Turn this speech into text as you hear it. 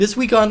This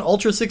week on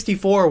Ultra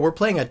 64, we're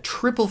playing a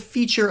triple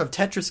feature of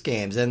Tetris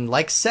games, and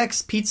like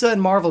sex, pizza,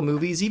 and Marvel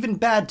movies, even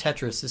bad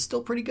Tetris is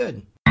still pretty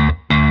good.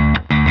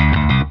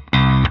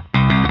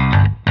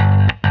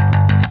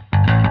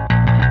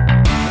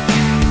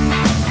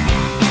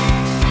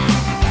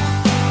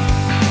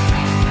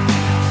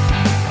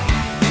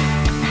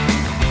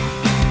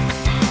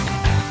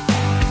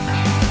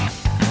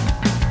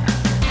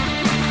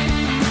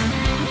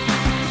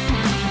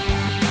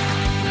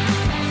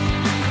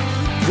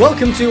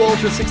 Welcome to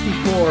Ultra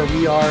 64.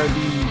 We are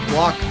the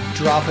block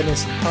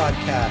droppinest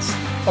podcast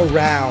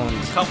around.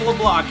 A couple of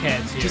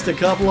blockheads here. Just a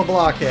couple of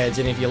blockheads,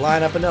 and if you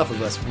line up enough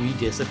of us, we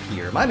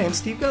disappear. My name's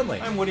Steve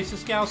Gunley. I'm Woody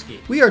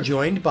Siskowski. We are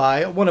joined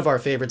by one of our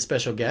favorite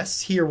special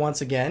guests here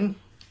once again.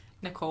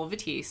 Nicole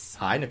Vitisse.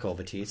 Hi, Nicole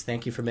Vitisse.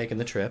 Thank you for making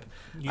the trip.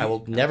 I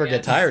will never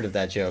get tired of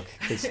that joke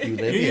because you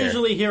live You're here.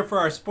 usually here for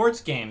our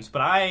sports games,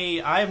 but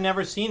I have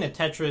never seen a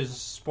Tetris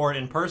sport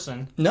in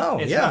person. No,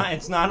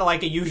 It's not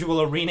like a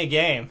usual arena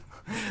game.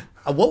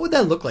 What would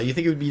that look like? You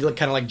think it would be like,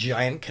 kind of like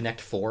giant Connect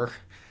 4?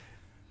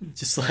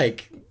 Just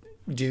like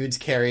dudes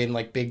carrying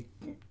like big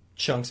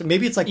chunks.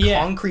 Maybe it's like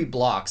concrete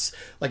blocks.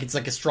 Like it's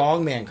like a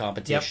strongman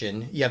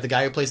competition. Yep. You have the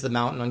guy who plays the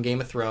mountain on Game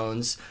of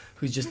Thrones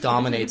who just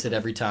dominates it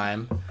every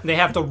time. They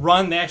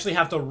actually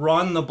have to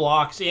run the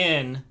blocks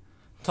in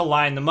to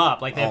line them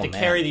up. Like they have to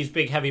carry these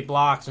big heavy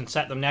blocks and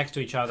set them next to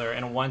each other,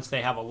 and once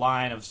they have a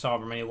line of so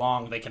many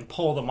long, they can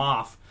pull them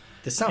off.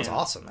 This sounds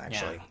awesome,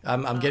 actually. Yeah.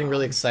 I'm getting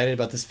really excited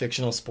about this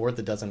fictional sport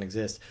that doesn't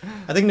exist.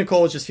 I think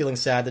Nicole was just feeling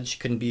sad that she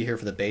couldn't be here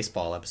for the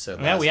baseball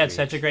episode. Yeah, we had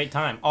such a great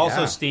time.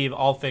 Also, Steve,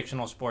 all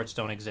fictional sports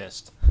don't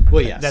exist.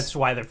 Well, yes. That's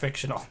why they're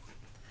fictional.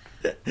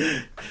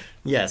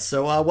 Yes,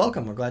 so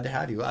welcome. We're glad to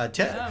have you.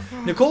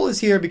 Nicole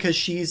is here because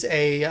she's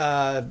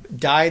a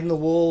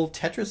dyed-in-the-wool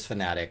Tetris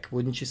fanatic,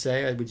 wouldn't you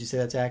say? Would you say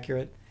that's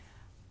accurate?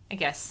 I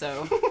guess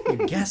so.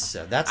 You guess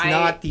so. That's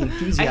not the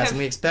enthusiasm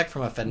we expect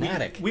from a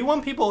fanatic. We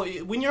want people,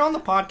 when you're on the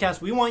podcast,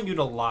 we want you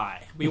to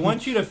lie. We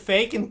want you to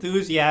fake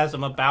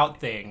enthusiasm about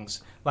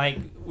things. Like,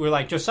 we're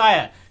like,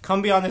 Josiah,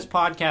 come be on this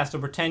podcast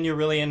and pretend you're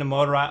really into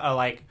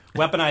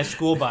weaponized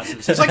school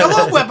buses. It's like, I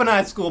love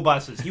weaponized school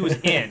buses. He was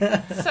in.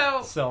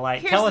 So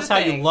tell us how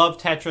you love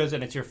Tetris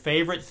and it's your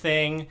favorite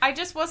thing. I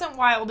just wasn't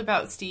wild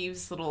about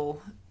Steve's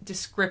little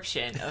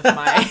description of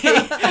my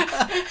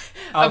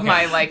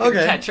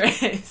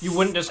Tetris. You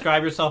wouldn't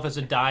describe yourself as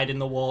a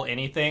dyed-in-the-wool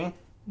anything?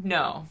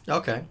 No.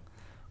 Okay.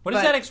 What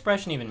does that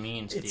expression even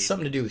mean, Steve? It's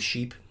something to do with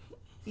sheep.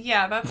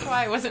 Yeah, that's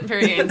why I wasn't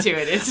very into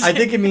it. I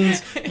think it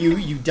means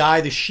you dye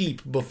the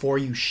sheep before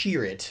you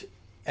shear it,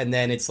 and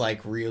then it's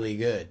like really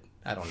good.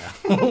 I don't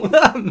know.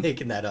 I'm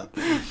making that up.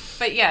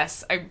 But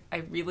yes, I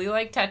really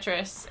like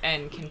Tetris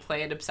and can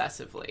play it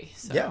obsessively.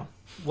 So. Yeah.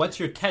 What's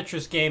your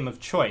Tetris game of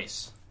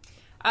choice?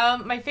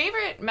 My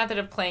favorite method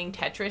of playing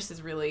Tetris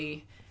is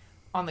really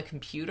on the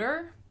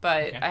computer,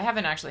 but I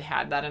haven't actually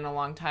had that in a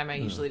long time. I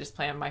usually just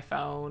play on my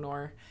phone,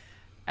 or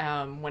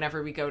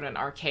whenever we go to an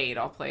arcade,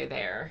 I'll play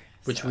there.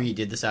 Which we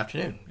did this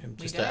afternoon,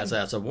 just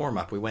as a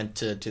warm-up. We went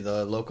to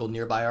the local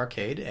nearby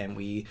arcade, and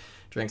we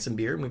drank some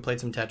beer, and we played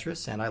some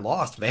Tetris, and I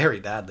lost very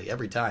badly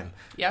every time.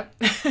 Yep.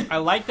 I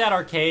liked that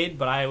arcade,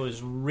 but I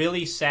was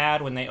really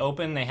sad when they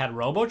opened. They had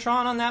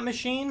Robotron on that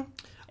machine,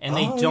 and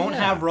they don't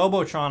have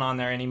Robotron on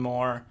there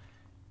anymore,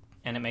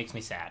 and it makes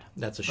me sad.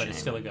 That's a shame. But it's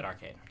still a good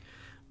arcade.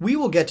 We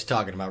will get to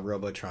talking about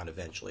Robotron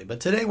eventually,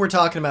 but today we're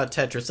talking about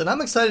Tetris, and I'm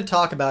excited to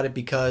talk about it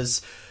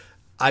because,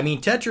 I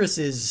mean, Tetris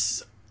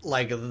is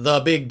like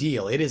the big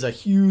deal. It is a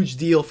huge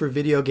deal for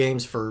video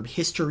games, for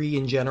history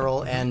in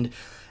general, and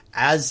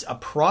as a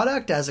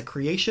product, as a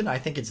creation, I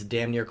think it's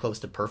damn near close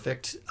to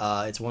perfect.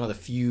 It's one of the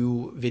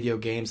few video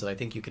games that I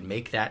think you can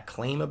make that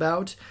claim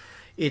about.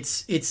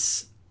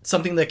 It's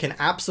something that can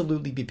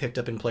absolutely be picked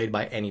up and played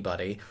by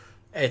anybody.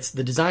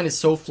 The design is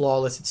so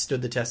flawless, it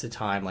stood the test of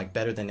time, like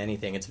better than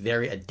anything. It's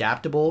very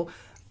adaptable,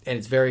 and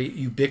it's very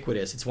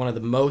ubiquitous. It's one of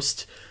the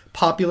most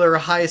popular,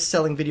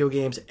 highest-selling video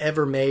games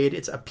ever made.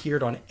 It's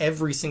appeared on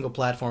every single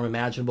platform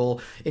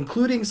imaginable,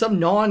 including some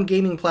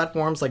non-gaming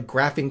platforms like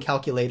graphing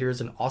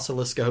calculators and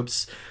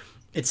oscilloscopes.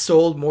 It's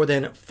sold more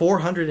than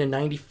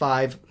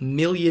 495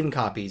 million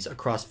copies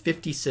across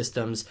 50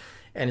 systems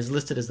and is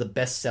listed as the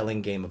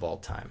best-selling game of all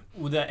time.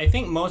 I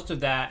think most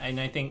of that, and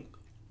I think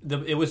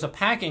it was a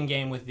pack-in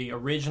game with the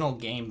original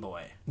Game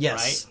Boy.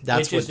 Yes, right?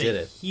 that's what did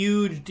it. Which is a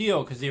huge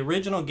deal, because the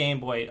original Game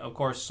Boy, of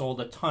course,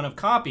 sold a ton of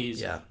copies.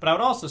 Yeah. But I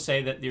would also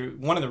say that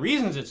one of the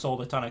reasons it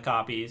sold a ton of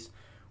copies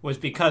was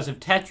because of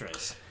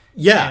Tetris.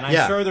 Yeah, and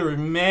I'm sure there were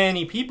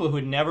many people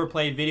who'd never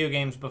played video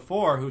games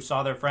before who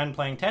saw their friend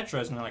playing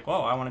Tetris, and they're like,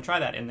 whoa, I want to try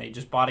that. And they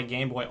just bought a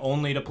Game Boy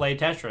only to play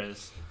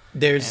Tetris.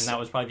 And that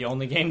was probably the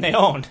only game they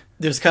owned.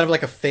 There's kind of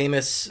like a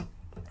famous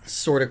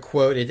sort of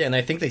quote, and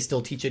I think they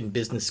still teach it in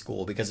business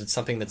school because it's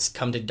something that's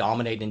come to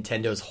dominate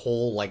Nintendo's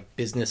whole like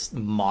business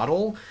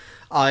model.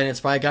 And it's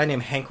by a guy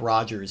named Hank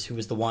Rogers, who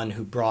was the one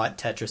who brought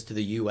Tetris to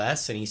the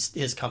U.S., and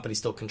his company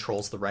still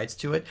controls the rights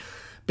to it.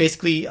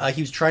 Basically,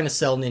 he was trying to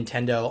sell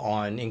Nintendo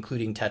on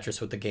including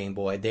Tetris with the Game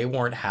Boy. They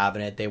weren't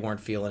having it. They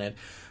weren't feeling it.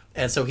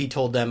 And so he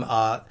told them,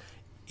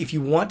 if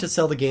you want to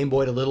sell the Game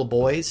Boy to little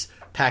boys,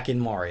 pack in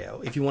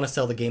Mario. If you want to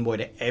sell the Game Boy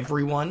to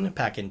everyone,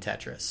 pack in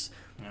Tetris.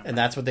 Yeah. And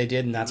that's what they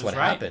did, and that's what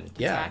happened. It's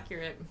yeah,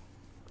 accurate.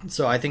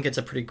 So I think it's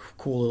a pretty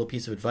cool little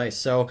piece of advice.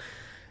 So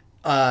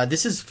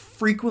this has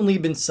frequently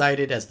been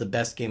cited as the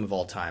best game of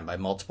all time by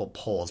multiple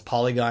polls.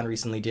 Polygon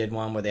recently did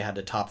one where they had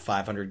the top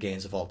 500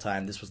 games of all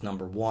time. This was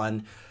number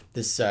 1.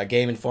 This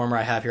Game Informer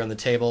I have here on the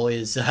table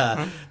is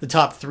the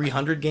top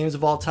 300 games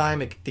of all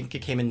time. I think it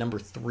came in number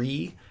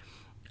 3.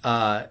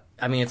 I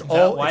mean,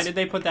 Why did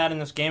they put that in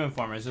this Game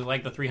Informer? Is it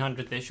like the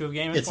 300th issue of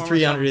Game Informer? It's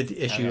the 300th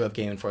issue of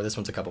Game Informer. This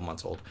one's a couple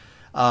months old.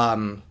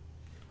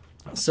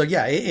 So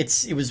yeah,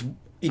 it was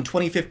in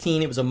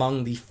 2015. It was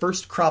among the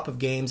first crop of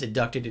games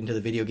inducted into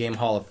the Video Game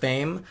Hall of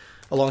Fame,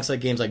 alongside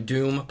games like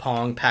Doom,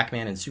 Pong,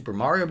 Pac-Man, and Super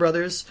Mario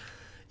Brothers.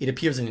 It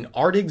appears in an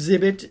art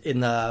exhibit in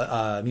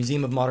the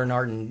Museum of Modern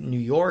Art in New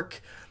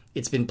York.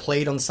 It's been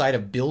played on the side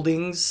of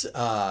buildings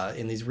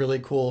in these really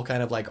cool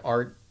kind of like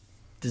art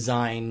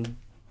design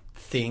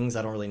things.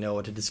 I don't really know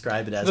what to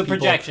describe it as. The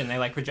projection, they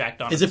like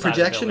project on. Is it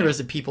projection or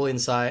is it people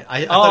inside?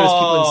 I thought it was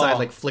people inside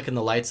like flicking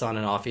the lights on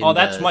and off.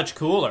 That's much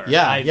cooler.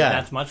 Yeah,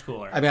 that's much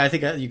cooler. I mean, I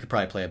think you could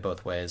probably play it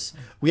both ways.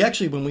 We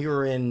actually, when we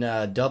were in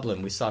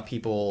Dublin, we saw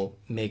people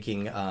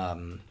making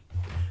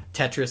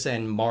Tetris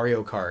and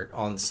Mario Kart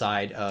on the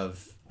side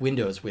of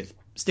windows with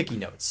sticky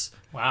notes.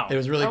 Wow. It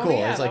was really cool.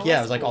 Yeah, it was like,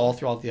 it was like all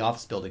throughout the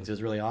office buildings. It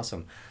was really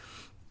awesome.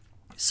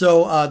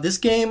 So this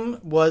game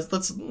we'll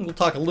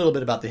talk a little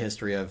bit about the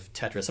history of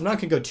Tetris. I'm not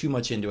going to go too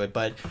much into it,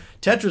 but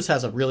Tetris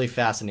has a really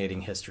fascinating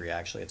history,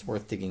 actually. It's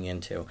worth digging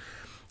into.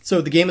 So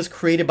the game was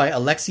created by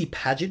Alexei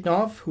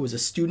Pajitnov, who was a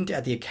student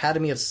at the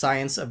Academy of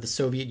Science of the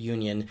Soviet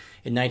Union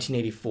in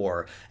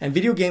 1984. And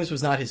video games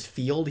was not his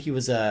field. He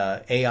was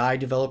a AI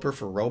developer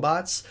for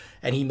robots,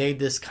 and he made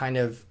this kind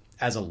of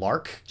as a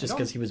lark, just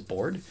because he was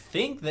bored. I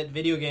think that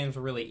video games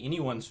were really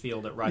anyone's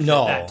field at Russia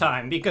No. at that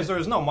time, because there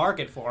was no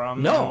market for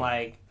them. No.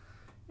 And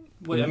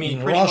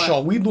In Russia,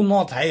 we do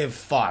not have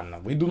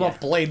fun. We do not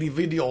play the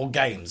video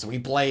games. We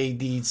play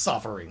the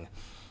suffering.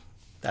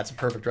 That's a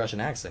perfect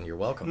Russian accent. You're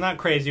welcome. I'm not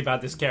crazy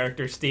about this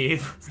character,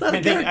 Steve. It's not a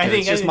character.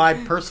 It's just my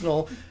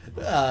personal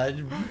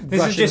Russian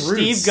is just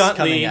roots Steve Guntley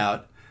coming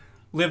out.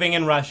 Living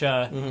in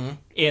Russia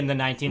in the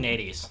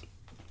 1980s.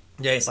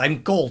 Yes,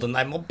 I'm cold and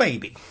I'm a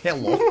baby.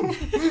 Hello. All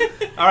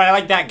right, I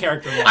like that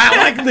character more. I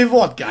like the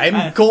vodka.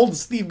 I'm cold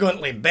Steve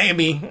Guntley,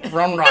 baby,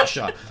 from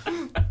Russia.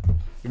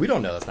 We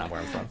don't know that's not where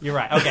I'm from. You're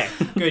right. Okay,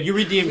 good. You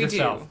redeemed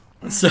yourself.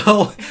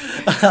 So,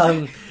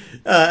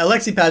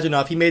 Alexei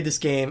Pajitnov, he made this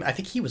game. I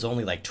think he was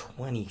only like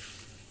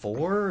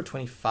 24 or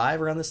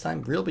 25 around this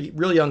time.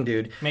 Real young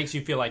dude. Makes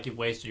you feel like you've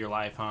wasted your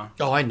life, huh?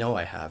 Oh, I know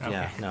I have. Okay.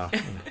 Yeah, no.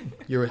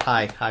 You're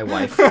hi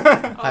wife.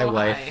 Hi,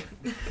 wife.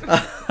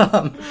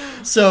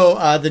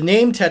 So the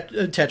name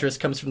Tetris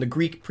comes from the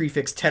Greek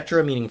prefix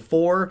tetra, meaning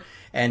 4,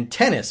 and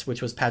tennis,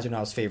 which was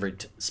Pajitnov's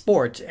favorite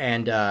sport,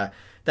 and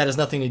that has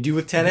nothing to do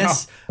with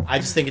tennis. No. I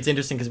just think it's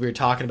interesting because we were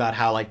talking about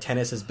how like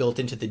tennis is built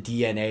into the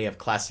DNA of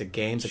classic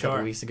games a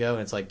couple weeks ago,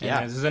 and it's like,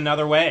 yeah, this is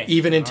another way.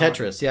 Even in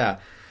Tetris, yeah.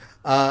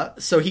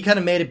 So he kind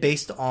of made it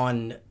based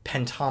on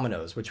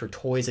pentominoes, which were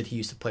toys that he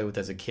used to play with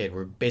as a kid.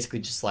 Were basically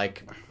just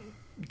like,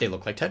 they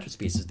look like Tetris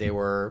pieces. They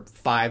were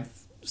 5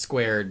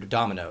 squared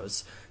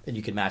dominoes that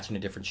you could match into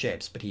different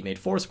shapes, but he made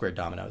 4 squared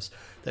dominoes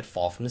that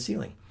fall from the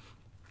ceiling.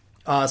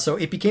 So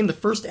it became the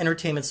first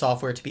entertainment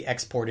software to be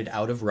exported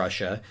out of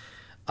Russia.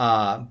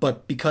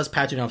 But because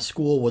Pajitnov's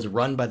school was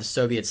run by the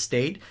Soviet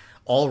state,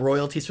 all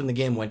royalties from the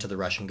game went to the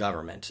Russian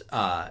government.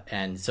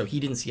 And so he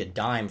didn't see a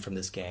dime from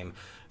this game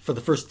for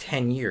the first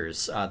 10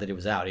 years that it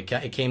was out.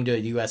 It came to the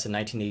U.S. in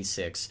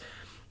 1986.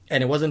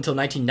 And it wasn't until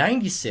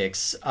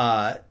 1996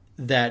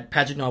 that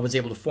Pajitnov was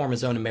able to form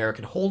his own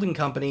American holding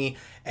company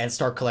and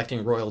start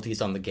collecting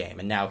royalties on the game.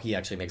 And now he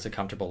actually makes a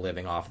comfortable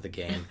living off of the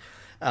game.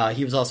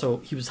 He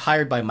was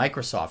hired by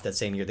Microsoft that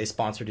same year. They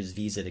sponsored his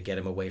visa to get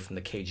him away from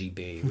the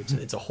KGB, which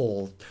it's a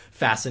whole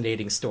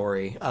fascinating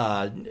story.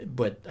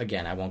 But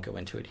again, I won't go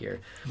into it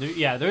here.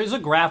 There's a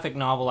graphic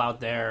novel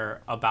out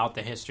there about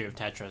the history of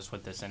Tetris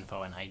with this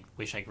info, and I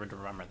wish I could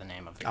remember the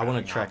name of it. I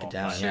want to track it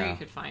down. I'm sure you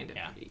could find it.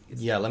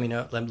 Yeah, let me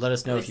know. Let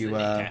us know if you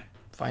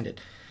find it.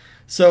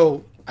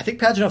 So I think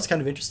Pajitnov's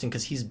kind of interesting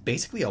because he's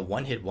basically a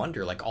one-hit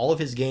wonder. Like all of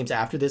his games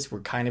after this were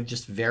kind of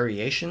just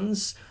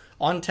variations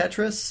on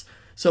Tetris.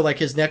 So like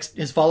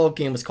his follow-up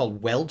game was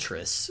called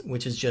Welltris,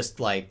 which is just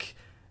like,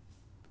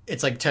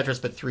 it's like Tetris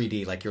but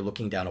 3D, like you're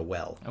looking down a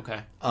well.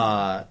 Okay.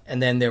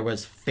 And then there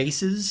was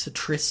Faces,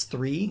 Tris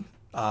 3,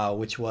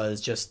 which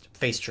was just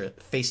Face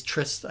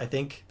Tris, I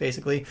think,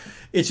 basically.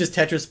 It's just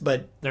Tetris,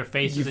 but they're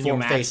faces you and you form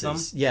match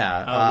faces. them?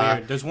 Yeah.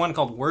 Weird. There's one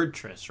called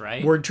Wordtris,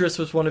 right? Wordtris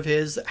was one of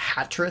his.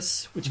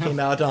 Hatris, which came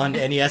out on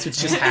NES, which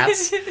is just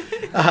hats.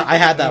 I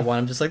had that one.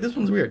 I'm just like, this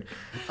one's weird.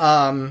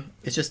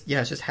 It's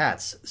just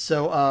hats.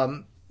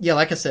 So, yeah,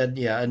 like I said,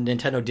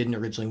 Nintendo didn't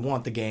originally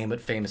want the game,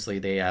 but famously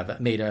they have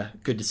made a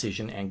good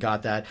decision and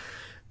got that.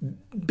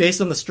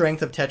 Based on the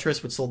strength of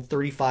Tetris, which sold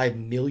 35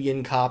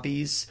 million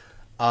copies,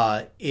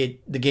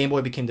 the Game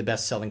Boy became the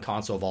best-selling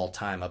console of all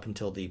time up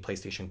until the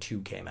PlayStation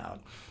 2 came out.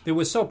 It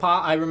was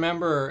I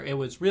remember it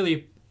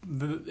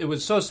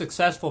was so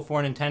successful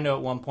for Nintendo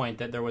at one point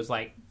that there was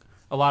like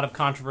a lot of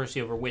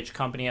controversy over which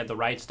company had the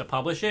rights to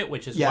publish it,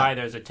 which is why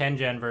there's a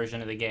 10-gen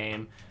version of the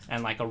game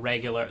and like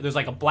there's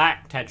like a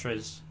black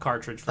Tetris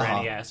cartridge for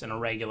NES and a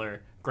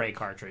regular gray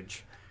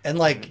cartridge. And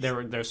like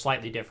they're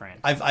slightly different.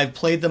 I've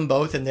played them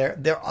both, and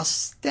they're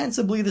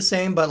ostensibly the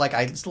same, but like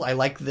I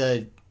like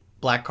the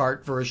black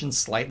cart version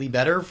slightly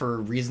better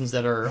for reasons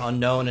that are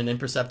unknown and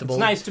imperceptible. It's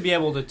nice to be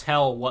able to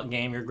tell what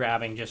game you're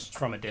grabbing just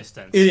from a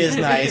distance. It is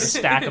nice. A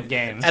stack of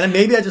games. And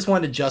maybe I just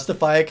wanted to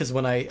justify it because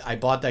when I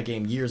bought that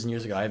game years and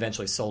years ago, I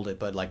eventually sold it,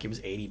 but like it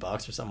was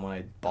 $80 or something when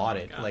I bought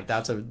it. Like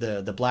that's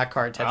the black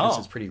cart Tetris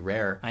is pretty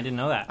rare. I didn't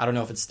know that. I don't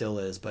know if it still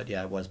is, but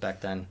yeah, it was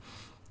back then.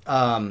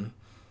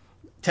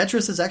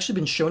 Tetris has actually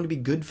been shown to be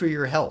good for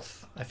your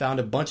health. I found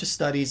a bunch of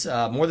studies,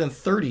 more than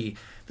 30,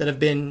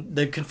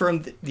 that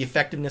confirmed the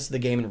effectiveness of the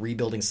game in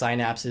rebuilding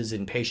synapses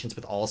in patients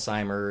with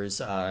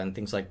Alzheimer's and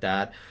things like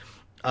that.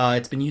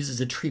 It's been used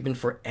as a treatment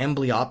for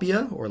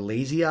amblyopia or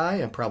lazy eye.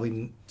 I'm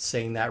probably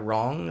saying that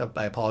wrong.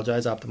 I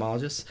apologize,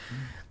 ophthalmologists.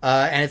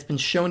 And it's been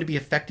shown to be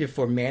effective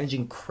for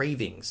managing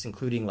cravings,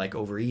 including like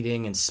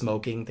overeating and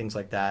smoking, things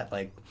like that.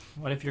 Like,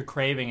 what if your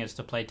craving is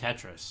to play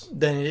Tetris?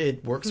 Then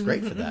it works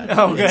great for that.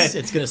 Oh, good.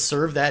 It's going to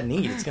serve that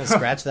need. It's going to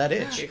scratch that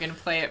itch. You're going to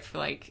play it for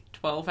like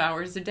 12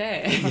 hours a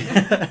day.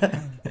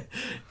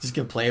 Just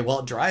going to play it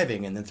while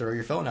driving and then throw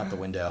your phone out the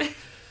window.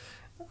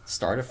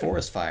 Start a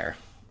forest fire.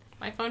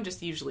 My phone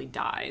just usually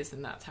dies,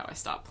 and that's how I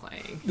stop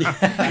playing.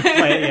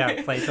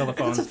 play till the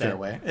phone's That's a fair dead.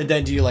 way. And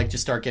then do you like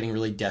just start getting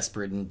really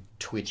desperate and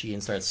twitchy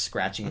and start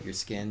scratching at your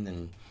skin?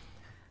 And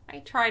I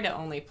try to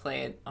only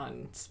play it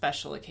on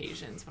special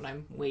occasions when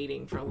I'm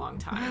waiting for a long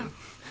time.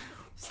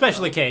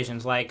 Special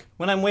occasions, like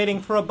when I'm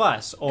waiting for a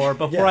bus, or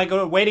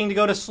before waiting to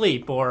go to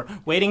sleep, or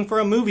waiting for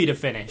a movie to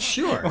finish.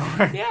 Sure.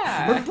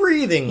 Yeah. We're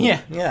breathing.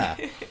 Yeah.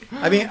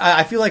 I mean,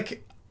 I feel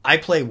like I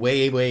play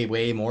way, way,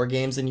 way more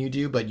games than you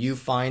do, but you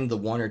find the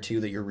one or two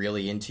that you're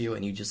really into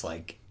and you just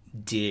like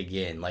dig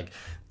in. Like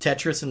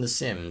Tetris and The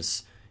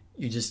Sims,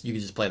 you can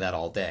just play that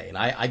all day. And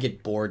I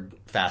get bored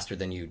faster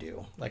than you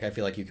do. Like I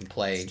feel like you can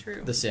play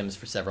The Sims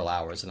for several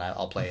hours and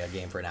I'll play a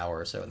game for an hour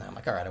or so and then I'm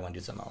like, all right, I want to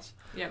do something else.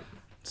 Yep.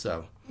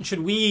 So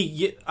should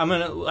we?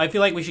 I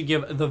feel like we should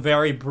give the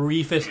very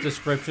briefest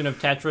description of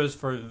Tetris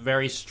for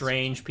very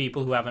strange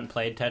people who haven't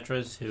played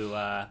Tetris who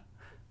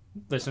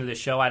listen to this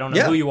show. I don't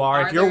know who you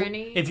are.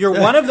 If you're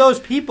one of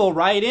those people,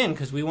 write in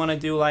because we want to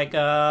do like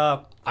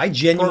a. I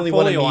genuinely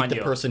want to portfolio meet on the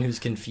you. person who's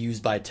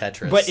confused by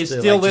Tetris, But is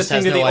still just listening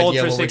has to the no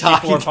idea Ultra what we're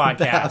 64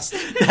 talking about.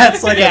 podcast.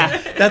 That's like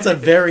that's a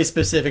very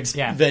specific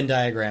Venn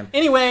diagram.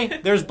 Anyway,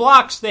 there's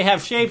blocks. They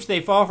have shapes. They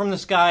fall from the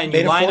sky, and Made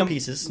you of line 4 them.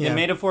 pieces. They're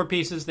made of 4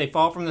 pieces. They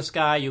fall from the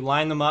sky. You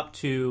line them up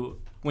to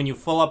when you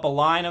fill up a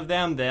line of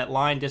them. That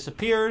line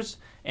disappears,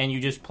 and you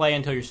just play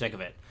until you're sick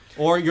of it,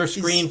 or your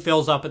screen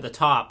fills up at the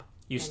top.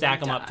 You stack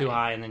them up too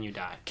high, and then you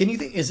die. Can you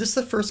think? Is this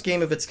the first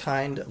game of its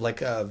kind,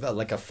 like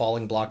a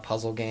falling block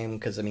puzzle game?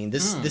 Because I mean,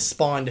 this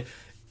spawned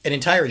an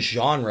entire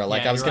genre.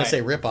 Like I was going to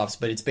say ripoffs,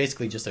 but it's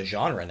basically just a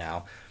genre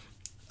now.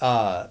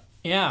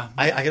 Yeah,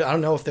 I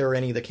don't know if there were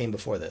any that came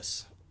before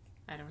this.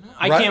 I don't know.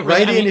 I can't really,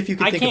 write in I mean, if you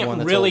can think of one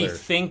that's really older.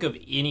 think of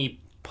any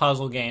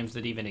puzzle games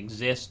that even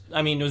exist.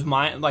 I mean, it was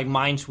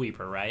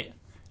Minesweeper, right?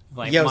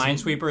 Like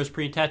Minesweeper is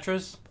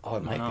pre-Tetris. Oh,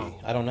 it might be.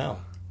 I don't know.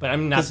 But I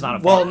mean, that's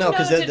not a. Well, no,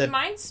 because did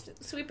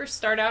Minesweeper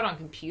start out on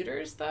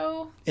computers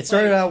though? It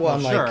started out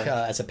on sure.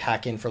 as a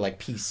pack-in for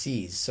like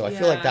PCs, so I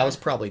feel like that was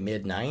probably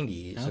mid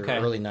 '90s or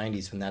early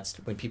 '90s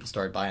when people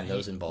started buying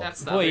those in bulk.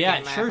 That's the other game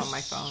I have on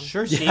my phone.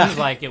 Sure seems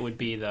like it would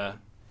be the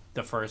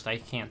first. I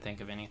can't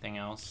think of anything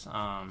else.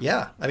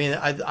 Yeah, I mean,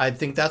 I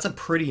think that's a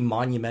pretty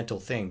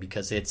monumental thing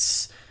because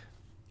it's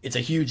a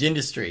huge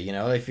industry. You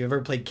know, if you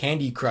ever played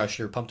Candy Crush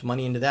or pumped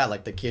money into that,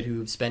 like the kid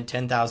who spent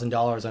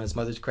 $10,000 on his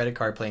mother's credit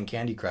card playing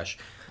Candy Crush.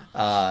 You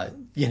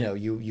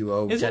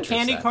owe. Isn't Tetris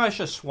Candy that. Crush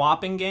a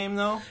swapping game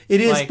though? It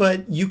is,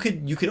 but you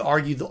could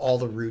argue all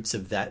the roots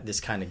of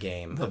this kind of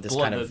game, of this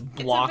kind of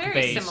block-based, it's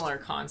a very similar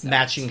concept.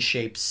 matching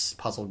shapes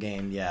puzzle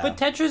game. Yeah, but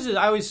Tetris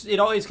is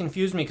always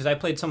confused me because I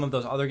played some of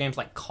those other games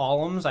like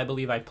Columns. I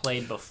believe I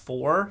played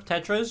before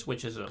Tetris,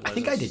 which is I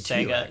think I did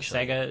too,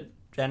 actually. Sega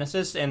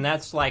Genesis, and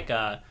that's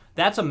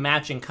a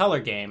matching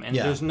color game, and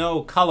there's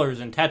no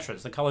colors in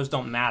Tetris. The colors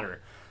don't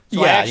matter.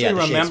 So I actually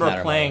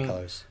remember playing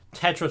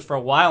Tetris for a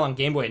while on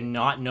Game Boy and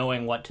not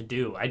knowing what to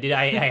do. I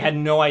had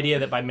no idea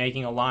that by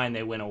making a line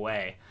they went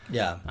away.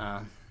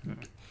 Yeah.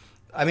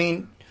 I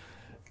mean,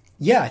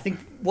 yeah, I think.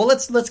 Well,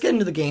 let's get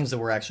into the games that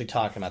we're actually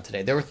talking about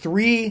today. There were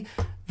 3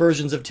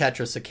 versions of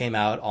Tetris that came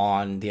out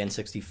on the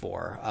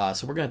N64,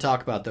 so we're going to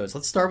talk about those.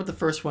 Let's start with the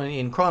first one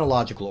in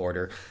chronological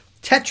order.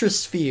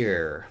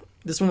 Tetrisphere.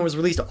 This one was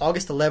released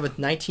August 11th,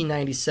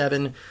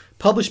 1997,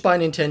 published by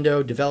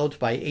Nintendo, developed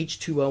by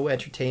H2O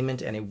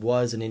Entertainment, and it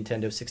was a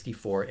Nintendo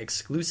 64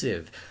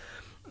 exclusive.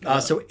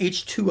 So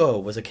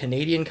H2O was a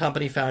Canadian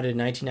company founded in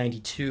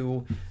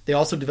 1992. They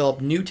also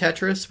developed New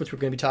Tetris, which we're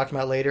going to be talking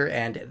about later,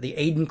 and the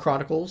Aiden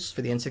Chronicles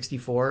for the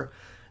N64.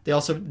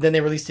 Then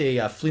they released a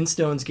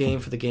Flintstones game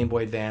for the Game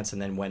Boy Advance,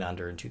 and then went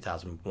under in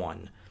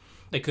 2001.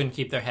 They couldn't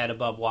keep their head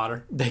above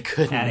water. They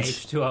couldn't. At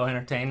H2O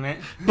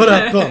Entertainment.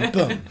 But boom,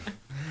 boom.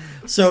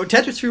 So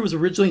Tetris Sphere was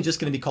originally just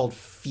going to be called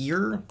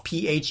Fear,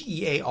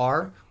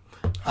 P-H-E-A-R,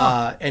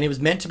 and it was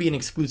meant to be an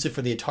exclusive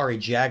for the Atari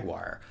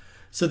Jaguar.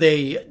 So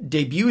they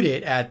debuted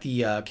it at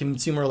the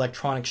Consumer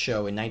Electronics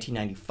Show in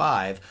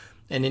 1995,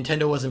 and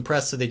Nintendo was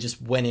impressed, so they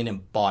just went in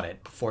and bought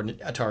it before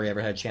Atari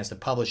ever had a chance to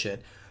publish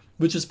it,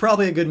 which is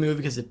probably a good move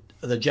because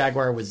the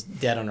Jaguar was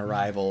dead on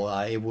arrival.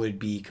 It would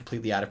be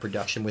completely out of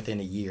production within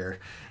a year.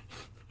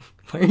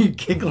 Why are you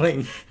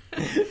giggling?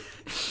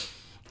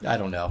 I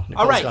don't know.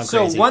 All right,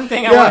 so one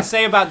thing I want to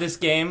say about this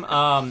game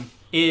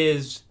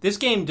is this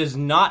game does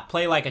not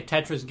play like a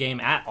Tetris game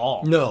at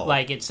all. No.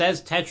 Like, it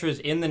says Tetris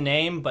in the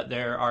name, but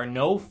there are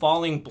no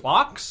falling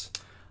blocks.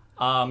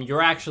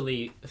 You're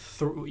actually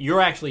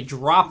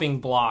dropping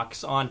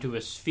blocks onto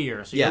a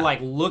sphere. So you're, like,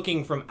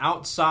 looking from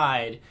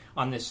outside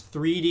on this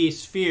 3D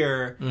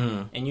sphere,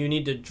 and you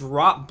need to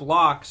drop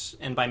blocks,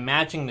 and by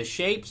matching the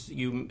shapes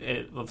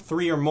of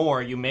 3 or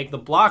more, you make the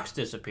blocks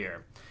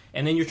disappear.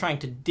 And then you're trying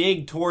to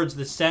dig towards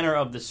the center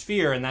of the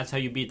sphere, and that's how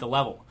you beat the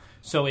level.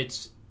 So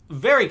it's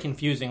very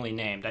confusingly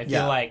named. I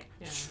feel like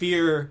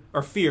Sphere,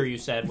 or Fear, you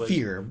said,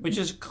 Fear, which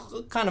is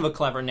kind of a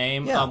clever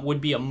name,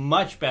 would be a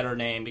much better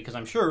name, because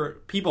I'm sure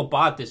people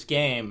bought this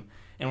game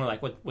and were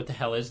like, what the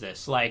hell is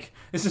this? Like,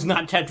 this is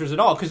not Tetris at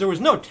all, because there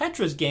was no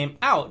Tetris game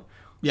out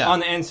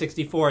on the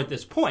N64 at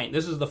this point.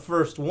 This is the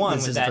first one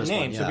with that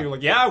name. So people were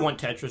like, I want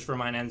Tetris for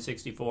my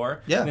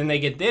N64. Yeah. And then they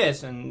get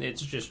this, and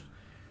it's just...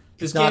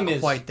 It's not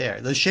quite there.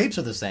 The shapes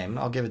are the same.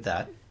 I'll give it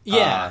that.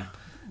 Yeah.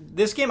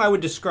 This game I would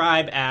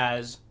describe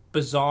as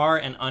bizarre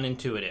and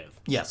unintuitive.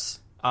 Yes.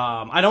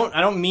 I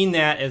don't mean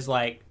that as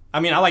like... I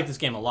mean, I like this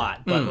game a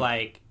lot, but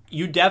like,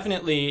 you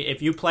definitely,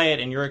 if you play it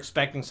and you're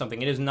expecting something,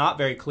 it is not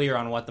very clear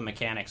on what the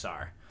mechanics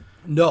are.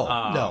 No,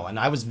 and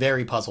I was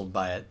very puzzled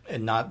by it,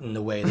 and not in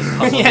the way that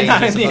puzzle games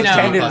not in the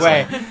intended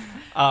way. Way.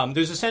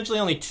 There's essentially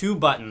only 2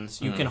 buttons.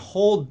 You can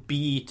hold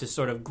B to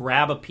sort of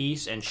grab a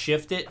piece and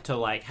shift it to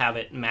like have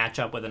it match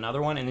up with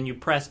another one, and then you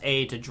press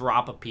A to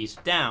drop a piece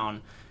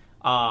down.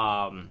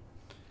 And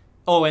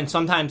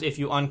sometimes if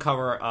you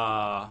uncover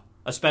a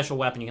special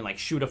weapon, you can like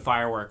shoot a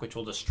firework, which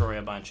will destroy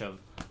a bunch of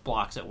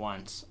blocks at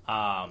once.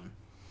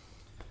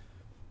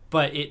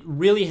 But it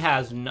really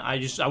has...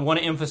 I want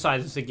to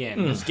emphasize this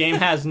again. This game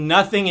has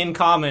nothing in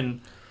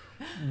common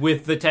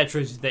with the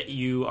Tetris that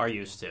you are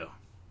used to.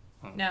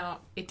 Now,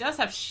 it does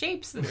have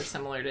shapes that are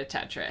similar to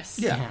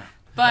Tetris. Yeah.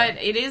 But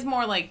it is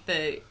more like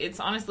it's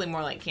honestly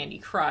more like Candy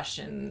Crush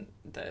in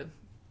the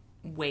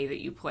way that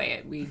you play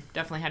it. We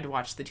definitely had to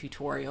watch the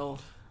tutorial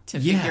to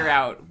figure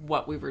out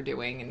what we were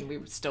doing, and we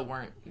still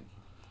weren't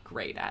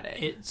great at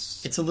it.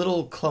 It's a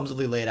little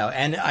clumsily laid out,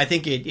 and I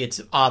think it's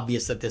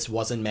obvious that this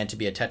wasn't meant to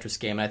be a Tetris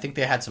game, and I think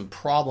they had some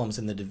problems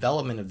in the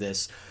development of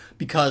this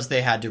because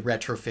they had to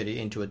retrofit it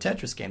into a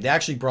Tetris game. They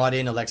actually brought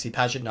in Alexei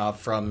Pajitnov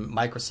from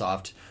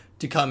Microsoft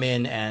to come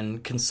in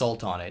and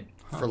consult on it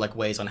for like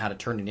ways on how to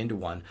turn it into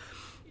one.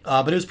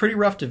 But it was pretty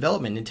rough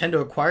development.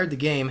 Nintendo acquired the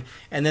game,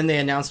 and then they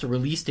announced a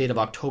release date of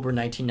October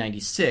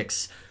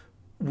 1996,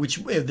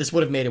 which this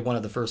would have made it one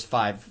of the first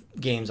 5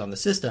 games on the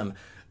system.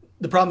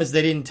 The problem is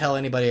they didn't tell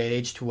anybody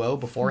at H2O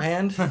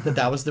beforehand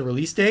that was the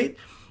release date.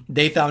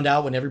 They found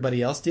out when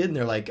everybody else did, and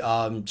they're like,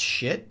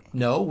 shit,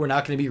 no, we're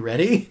not going to be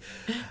ready.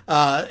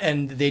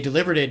 And they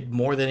delivered it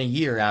more than a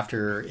year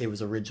after it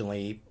was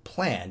originally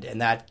planned,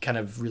 and that kind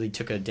of really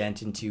took a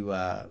dent into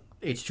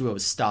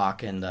H2O's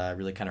stock and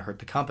really kind of hurt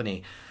the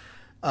company.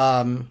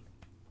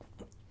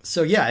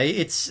 So yeah,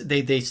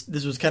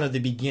 this was kind of the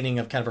beginning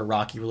of kind of a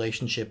rocky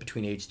relationship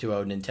between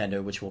H2O and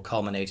Nintendo, which will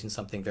culminate in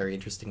something very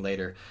interesting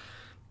later.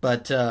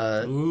 But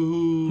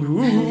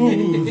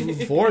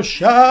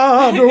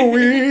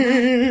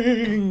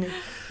foreshadowing.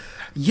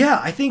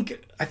 Yeah, I think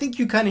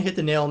you kind of hit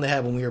the nail on the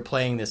head when we were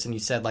playing this, and you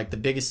said like the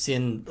biggest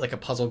sin like a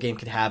puzzle game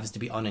could have is to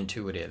be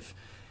unintuitive,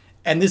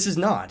 and this is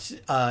not.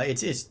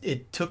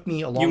 It took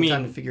me a long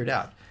time to figure it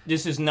out.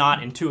 This is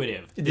not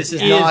intuitive. This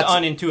is not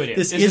unintuitive.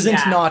 This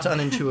isn't not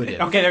unintuitive.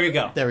 Okay, there you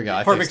go. There we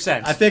go. Perfect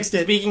sense. I fixed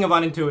it. Speaking of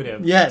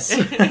unintuitive. Yes.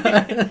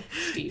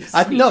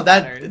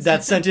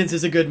 That sentence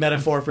is a good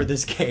metaphor for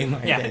this game,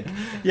 I think.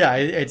 Yeah,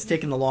 it's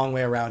taken the long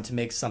way around to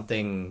make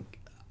something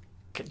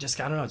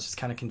just, I don't know, it's just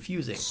kind of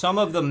confusing. Some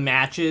of the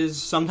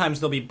matches, sometimes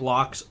there'll be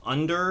blocks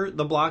under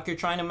the block you're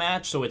trying to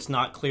match, so it's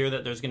not clear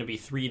that there's going to be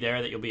 3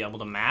 there that you'll be able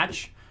to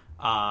match.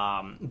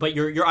 But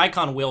your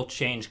icon will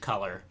change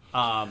color.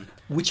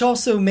 Which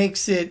also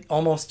makes it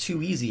almost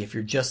too easy if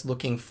you're just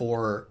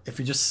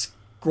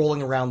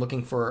scrolling around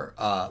looking for,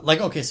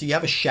 so you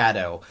have a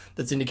shadow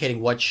that's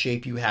indicating what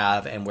shape you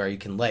have and where you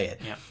can lay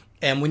it. Yeah.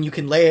 And when you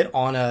can lay it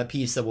on a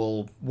piece that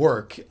will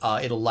work,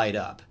 it'll light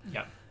up.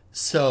 Yeah.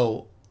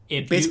 So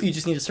you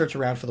just need to search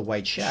around for the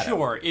white shadow.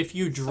 Sure. If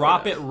you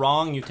drop it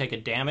wrong, you take a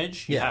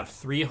damage. You have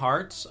 3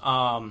 hearts.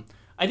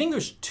 I think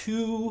there's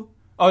two.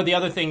 Oh, the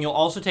other thing, you'll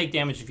also take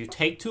damage if you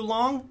take too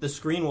long. The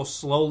screen will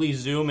slowly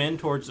zoom in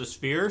towards the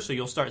sphere, so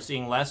you'll start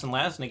seeing less and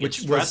less, and it gets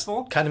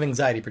stressful. Was kind of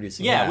anxiety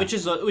producing. Yeah, which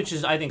is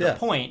I think a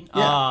point.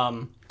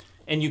 Yeah.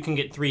 And you can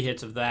get 3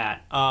 hits of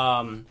that.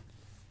 I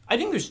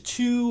think there's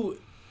two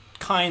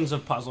kinds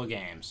of puzzle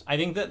games. I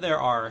think that there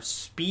are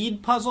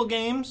speed puzzle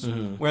games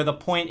where the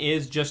point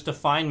is just to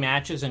find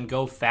matches and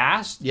go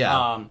fast.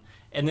 Yeah.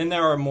 And then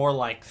there are more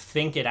like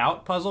think it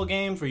out puzzle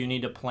games where you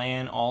need to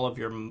plan all of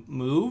your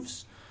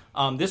moves.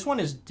 This one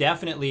is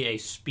definitely a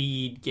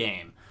speed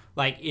game.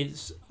 Like,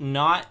 it's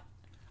not...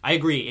 I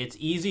agree, it's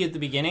easy at the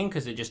beginning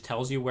because it just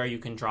tells you where you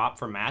can drop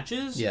for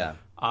matches. Yeah.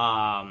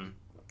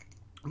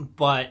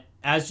 But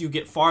as you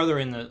get farther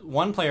in the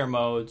one-player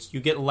modes, you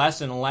get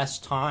less and less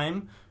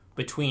time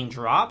between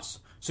drops,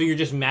 so you're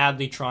just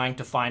madly trying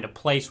to find a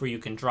place where you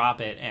can drop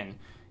it and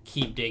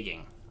keep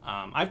digging.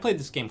 I've played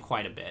this game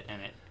quite a bit,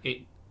 and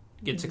it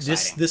gets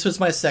exciting. This was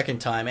my second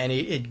time, and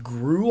it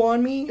grew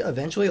on me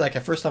eventually. Like,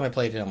 the first time I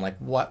played it, I'm like,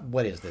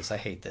 what is this? I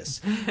hate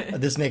this.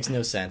 This makes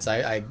no sense.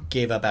 I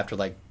gave up after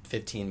like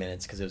 15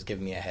 minutes because it was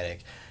giving me a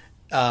headache.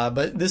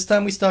 But this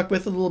time we stuck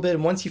with it a little bit,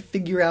 and once you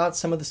figure out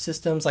some of the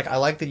systems, like, I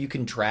like that you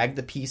can drag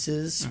the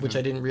pieces, which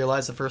I didn't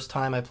realize the first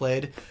time I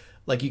played.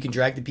 Like, you can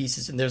drag the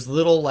pieces, and there's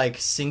little, like,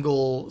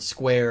 single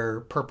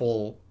square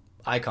purple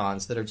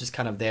icons that are just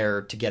kind of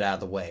there to get out of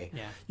the way.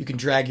 Yeah. You can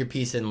drag your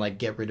piece and like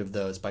get rid of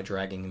those by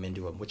dragging them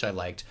into them, which I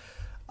liked.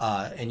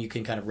 And you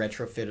can kind of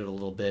retrofit it a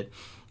little bit.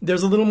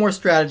 There's a little more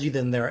strategy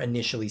than there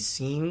initially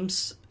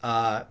seems.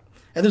 And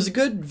there's a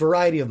good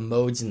variety of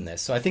modes in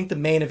this. So I think the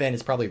main event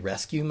is probably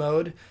rescue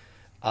mode.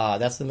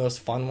 That's the most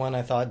fun one,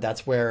 I thought.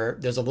 That's where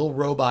there's a little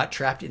robot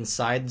trapped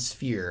inside the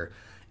sphere,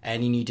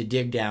 and you need to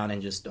dig down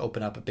and just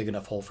open up a big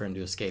enough hole for him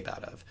to escape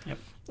out of. Yep.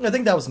 I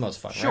think that was the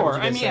most fun. Sure,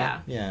 right? I mean,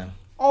 yeah.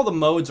 All the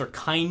modes are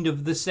kind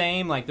of the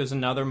same. Like, there's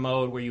another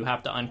mode where you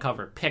have to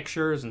uncover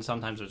pictures, and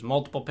sometimes there's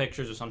multiple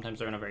pictures, or sometimes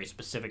they're in a very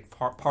specific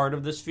part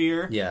of the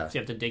sphere. Yeah. So you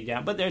have to dig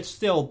down. But they're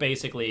still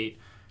basically,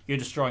 you're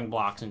destroying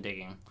blocks and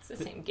digging. It's the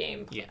same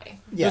gameplay.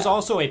 Yeah. There's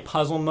also a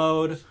puzzle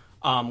mode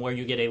where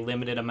you get a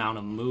limited amount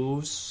of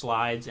moves,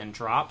 slides, and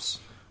drops.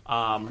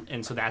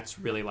 And so that's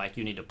really like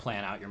you need to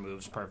plan out your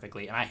moves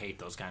perfectly. And I hate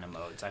those kind of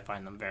modes. I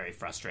find them very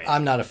frustrating.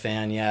 I'm not a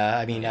fan, yeah.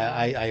 I mean,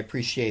 I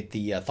appreciate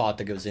the thought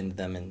that goes into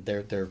them, and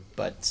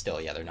but still,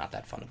 yeah, they're not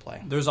that fun to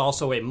play. There's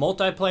also a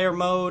multiplayer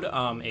mode.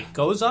 It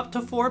goes up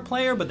to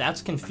 4-player, but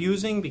that's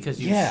confusing because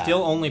you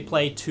still only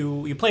play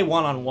 2. You play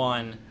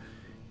 1-on-1.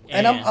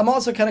 And I'm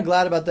also kind of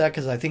glad about that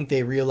because I think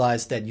they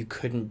realized that you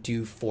couldn't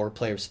do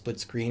 4-player split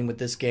screen with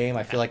this game.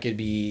 I feel like it'd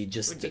be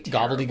just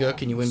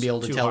gobbledygook and you wouldn't be able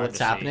to tell what's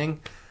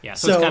happening. Yeah,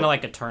 so it's kind of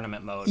like a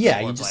tournament mode. Yeah,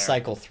 you just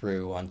cycle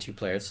through on 2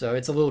 players. So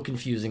it's a little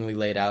confusingly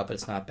laid out, but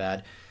it's not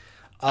bad.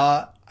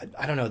 I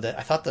don't know.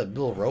 I thought the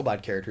little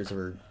robot characters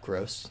were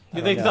gross.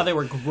 They thought they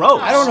were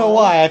gross. I don't know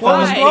why. What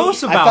was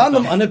gross about them? I found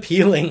them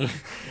unappealing.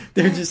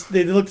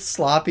 They looked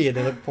sloppy and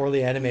they looked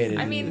poorly animated.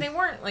 I mean, they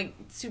weren't like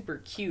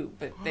super cute,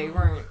 but they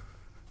weren't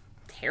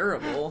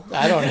terrible.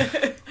 I don't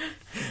know.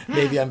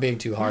 Maybe I'm being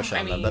too harsh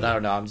on them, but I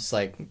don't know. I'm just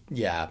like,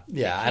 yeah, I don't know.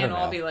 They can't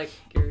all be like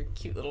your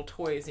cute little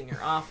toys in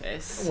your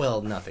office.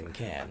 Well, nothing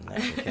can.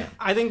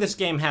 I think this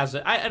game has...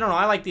 I don't know.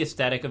 I like the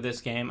aesthetic of this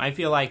game. I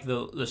feel like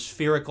the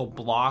spherical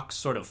blocks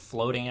sort of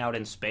floating out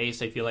in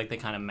space, I feel like they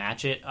kind of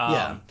match it.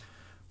 Yeah.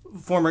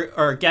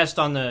 Former guest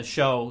on the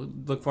show,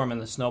 look for him in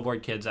the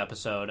Snowboard Kids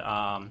episode,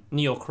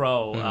 Neil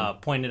Crow,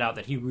 pointed out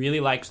that he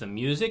really likes the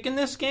music in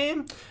this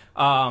game.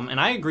 And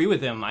I agree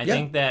with him. I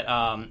think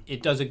that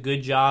it does a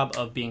good job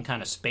of being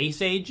kind of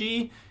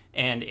space-agey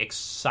and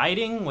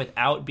exciting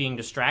without being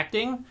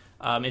distracting.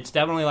 It's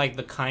definitely like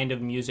the kind of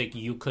music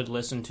you could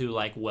listen to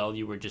like while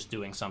you were just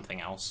doing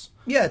something else.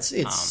 Yeah,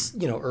 it's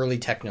early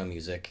techno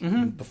music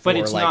before but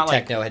it's like not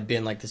techno had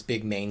been like this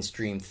big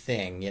mainstream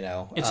thing.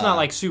 It's not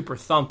like super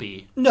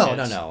thumpy.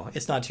 No,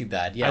 it's not too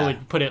bad. Yeah, I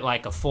would put it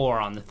like a 4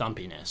 on the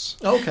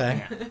thumpiness.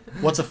 Okay,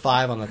 what's a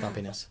 5 on the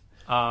thumpiness?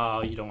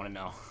 You don't want to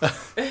know.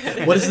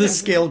 What does this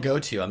scale go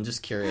to? I'm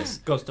just curious.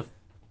 Goes to...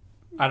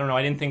 I don't know.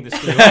 I didn't think this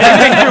through. I didn't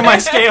think through my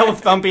scale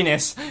of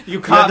thumpiness. You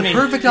caught me. The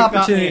perfect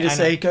opportunity to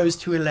say it goes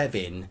to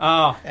 11.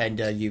 Oh. And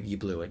you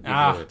blew it. You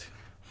blew it.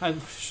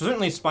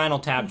 Certainly Spinal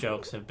Tap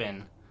jokes have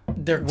been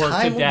they're worked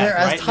to death, They're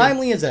right? as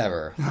timely as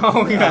ever.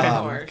 Oh,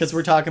 yeah. Because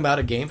we're talking about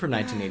a game from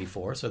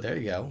 1984, so there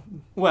you go.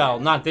 Well,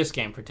 not this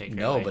game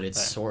particularly. No, but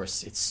it's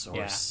Source. It's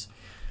Source.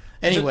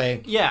 Yeah.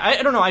 Anyway.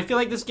 I don't know. I feel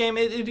like this game,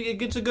 it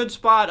gets a good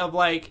spot of,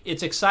 like,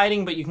 it's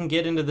exciting, but you can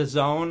get into the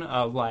zone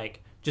of,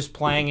 like, just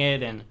playing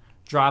it and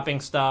dropping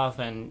stuff,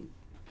 and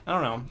I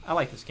don't know. I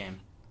like this game.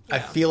 I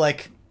feel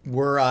like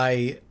were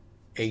I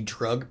a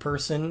drug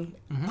person,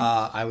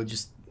 I would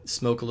just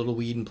smoke a little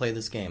weed and play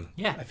this game.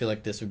 Yeah. I feel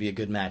like this would be a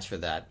good match for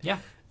that. Yeah.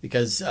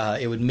 Because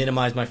it would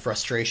minimize my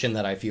frustration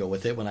that I feel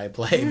with it when I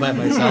play by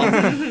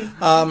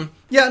myself.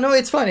 Yeah, no,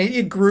 it's fun.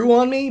 It grew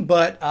on me,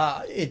 but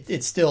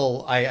it's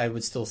still, I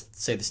would still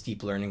say the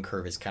steep learning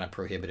curve is kind of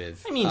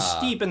prohibitive. I mean,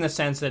 steep in the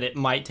sense that it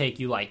might take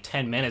you like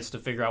 10 minutes to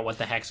figure out what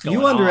the heck's going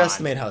on. You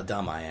underestimate how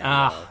dumb I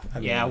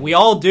am. Yeah, we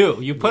all do.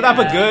 You put up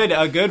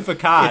a good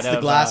facade. It's the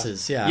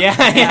glasses, yeah.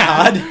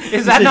 Yeah.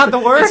 Is that not the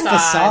word? It's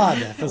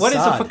facade. What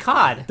is a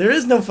facade? There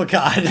is no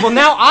facade. Well,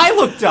 now I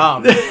look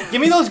dumb. Give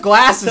me those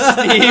glasses,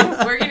 Steve.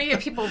 We're going to get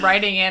people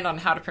writing in on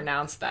how to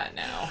pronounce that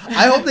now.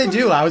 I hope they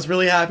do. I was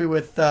really happy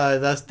with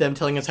them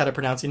telling us how to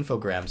pronounce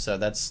infogram. So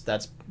that's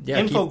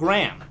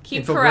infogram.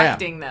 Keep Infogram.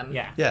 correcting them.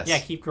 Yeah. Yes. Yeah,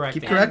 keep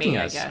correcting. Keep correcting me,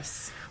 us. I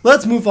guess.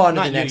 Let's move on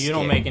to Not the next you. You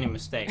don't game make any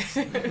mistakes.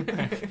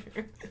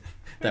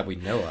 that we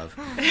know of.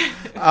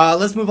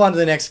 Let's move on to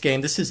the next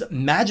game. This is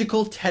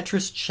Magical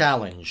Tetris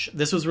Challenge.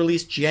 This was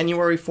released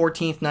January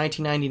 14th,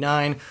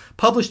 1999,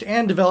 published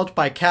and developed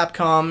by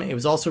Capcom. It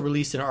was also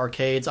released in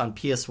arcades on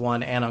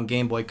PS1 and on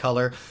Game Boy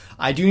Color.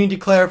 I do need to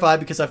clarify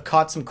because I've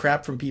caught some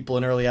crap from people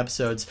in early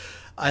episodes.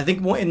 I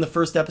think in the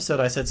first episode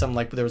I said something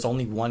like there was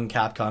only one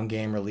Capcom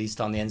game released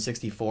on the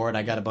N64, and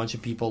I got a bunch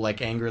of people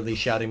like angrily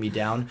shouting me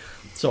down.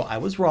 So I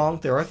was wrong.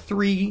 There are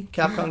 3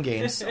 Capcom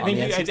games on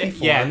the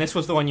N64. Yeah, and this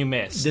was the one you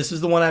missed. This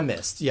was the one I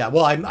missed. Yeah,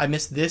 well, I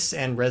missed this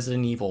and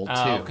Resident Evil 2.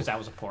 Oh, because that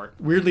was a port.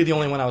 Weirdly, the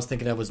only one I was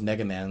thinking of was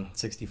Mega Man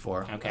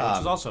 64. Okay, which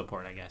is also a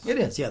port, I guess. It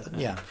is,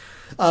 yeah.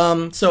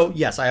 So,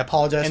 yes, I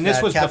apologize and for this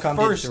that. was Capcom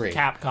the first did 3.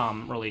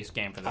 Capcom release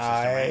game for the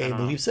system, right? I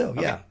believe so,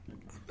 yeah.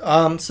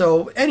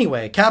 So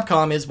anyway,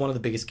 Capcom is one of the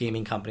biggest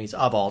gaming companies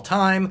of all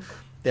time.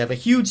 They have a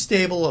huge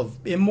stable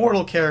of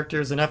immortal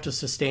characters, enough to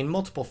sustain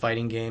multiple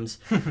fighting games.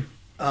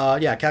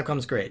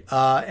 Capcom's great.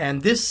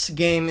 And this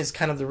game is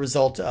kind of the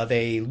result of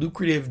a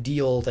lucrative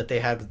deal that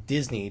they had with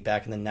Disney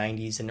back in the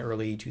 90s and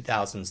early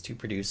 2000s to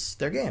produce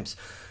their games.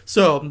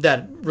 So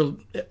that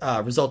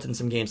resulted in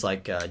some games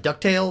like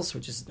DuckTales,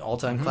 which is an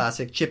all-time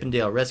classic, Chip 'n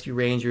Dale Rescue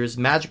Rangers,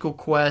 Magical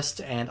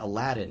Quest, and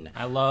Aladdin.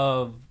 I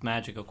love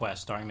Magical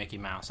Quest starring Mickey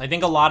Mouse. I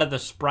think a lot of the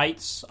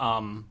sprites,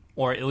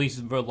 or at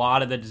least a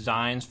lot of the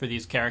designs for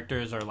these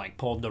characters are like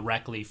pulled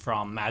directly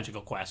from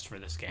Magical Quest for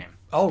this game.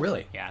 Oh,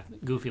 really? Yeah,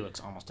 Goofy looks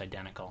almost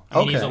identical. I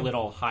mean, he's a Okay.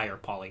 little higher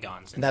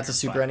polygons. And that's a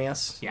Super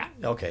NES? Yeah.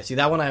 Okay, see,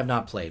 that one I have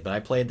not played, but I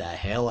played the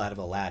hell out of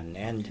Aladdin.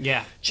 And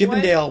Yeah. Chip 'n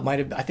What?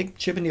 Dale I think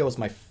Chip 'n Dale was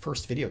my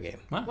first video game.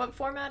 What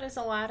format is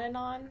Aladdin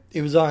on?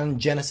 It was on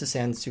Genesis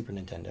and Super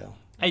Nintendo.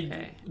 Okay. I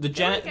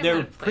feel like I They're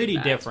might have played pretty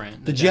that.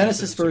 different. The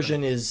Genesis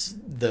version is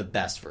the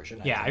best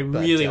version. Yeah, think, I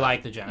really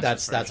like the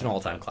Genesis That's version. an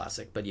all-time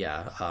classic. But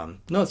yeah,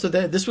 so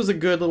this was a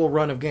good little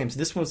run of games.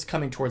 This one's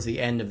coming towards the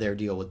end of their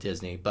deal with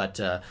Disney, but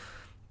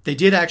they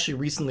did actually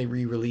recently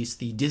re-release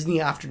the Disney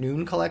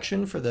Afternoon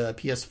Collection for the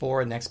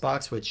PS4 and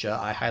Xbox, which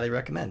I highly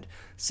recommend.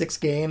 6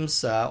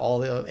 games, all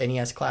the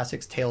NES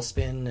classics,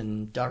 Tailspin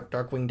and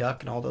Darkwing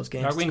Duck and all those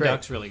games. Darkwing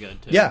Duck's really good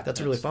too. Yeah,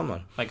 that's a really fun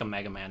one. Like a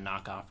Mega Man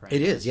knockoff, right?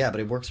 It is, yeah, but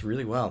it works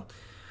really well.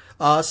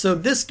 So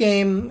this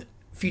game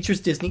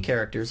features Disney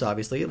characters,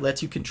 obviously. It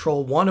lets you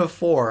control one of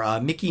 4,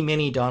 Mickey,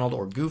 Minnie, Donald,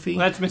 or Goofy.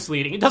 Well, that's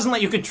misleading. It doesn't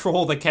let you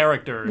control the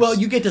characters. Well,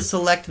 you get to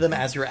select them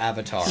as your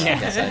avatar, I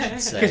guess I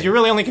should say. Because you're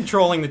really only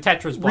controlling the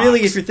Tetris blocks.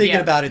 Really, if you're thinking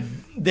Yeah. about it,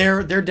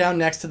 they're down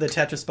next to the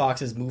Tetris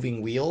boxes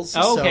moving wheels.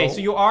 Oh, okay, so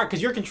you are,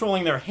 because you're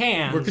controlling their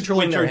hands, We're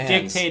controlling which their are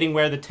hands. dictating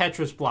where the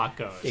Tetris block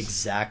goes.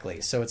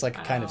 Exactly. So it's like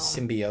a kind of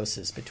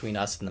symbiosis between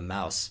us and the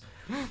mouse.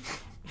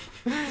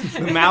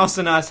 The mouse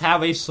and us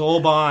have a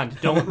soul bond.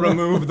 Don't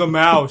remove the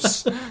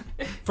mouse.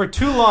 For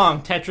too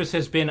long, Tetris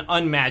has been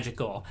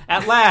unmagical.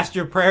 At last,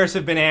 your prayers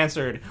have been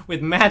answered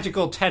with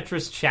Magical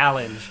Tetris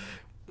Challenge.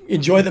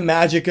 Enjoy the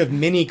magic of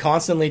Minnie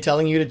constantly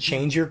telling you to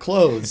change your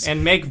clothes.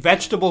 And make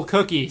vegetable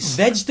cookies.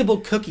 Vegetable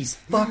cookies.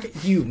 Fuck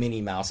you,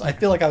 Minnie Mouse. I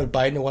feel like I would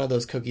bite into one of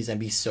those cookies and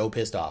be so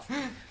pissed off.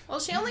 Well,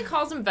 she only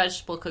calls them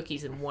vegetable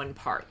cookies in one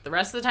part. The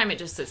rest of the time, it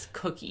just says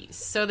cookies.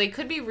 So they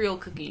could be real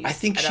cookies. I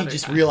think at she other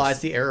just times.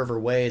 realized the error of her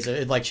ways,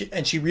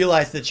 and she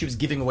realized that she was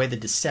giving away the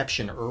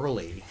deception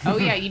early. Oh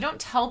yeah, you don't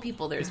tell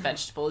people there's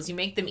vegetables. You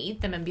make them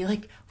eat them and be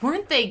like,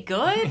 "Weren't they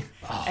good?"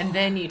 And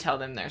then you tell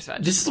them there's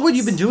vegetables. This is what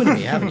you've been doing to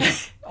me, haven't you?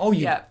 Oh,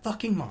 you Yeah.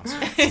 fucking monster!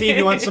 Steve,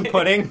 you want some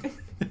pudding?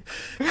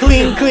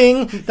 Cling,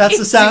 cling. That's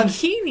the It's sound.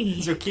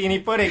 zucchini.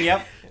 Zucchini pudding,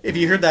 yep. If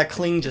you heard that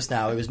cling just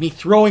now, it was me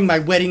throwing my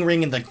wedding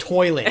ring in the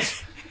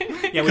toilet.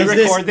 Yeah, we 'Cause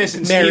record this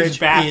in Steve's marriage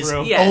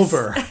bathroom. is Yes.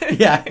 over.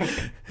 Yeah.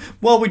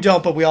 Well, we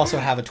don't, but we also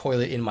have a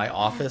toilet in my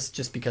office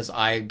just because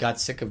I got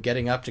sick of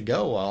getting up to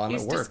go while I'm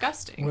He's at work.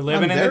 disgusting. We're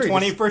living I'm in the very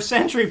 21st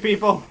century,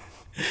 people.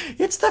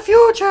 It's the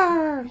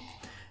future.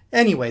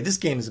 Anyway, this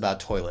game is about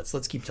toilets.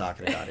 Let's keep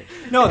talking about it.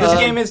 No, this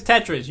game is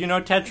Tetris. You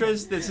know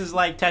Tetris? This is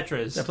like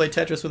Tetris. I play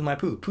Tetris with my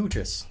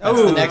Pootris.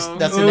 Ooh.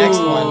 That's the next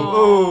one.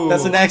 Ooh.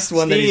 That's the next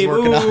one that he's Steve,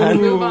 working ooh. on.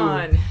 Move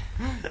on.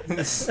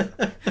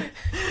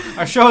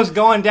 Our show's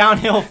going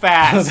downhill I'm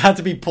fast. about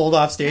to be pulled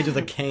off stage with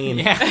a cane.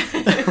 Yeah.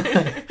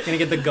 Gonna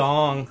get the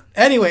gong.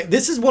 Anyway,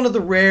 this is one of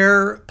the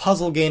rare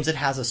puzzle games that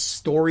has a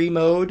story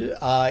mode.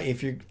 I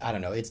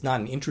don't know, it's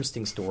not an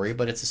interesting story,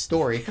 but it's a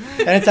story.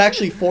 And it's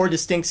actually 4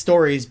 distinct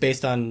stories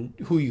based on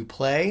who you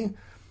play.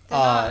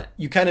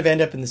 You kind of end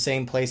up in the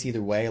same place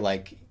either way.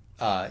 Like,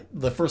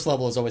 the first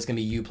level is always going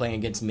to be you playing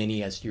against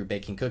Minnie as you're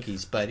baking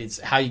cookies, but it's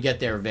how you get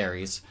there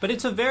varies. But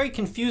it's a very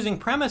confusing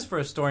premise for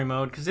a story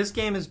mode because this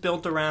game is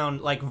built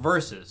around like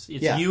versus.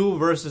 It's you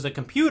versus a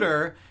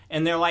computer,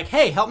 and they're like,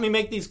 "Hey, help me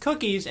make these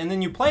cookies," and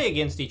then you play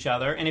against each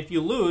other. And if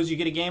you lose, you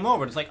get a game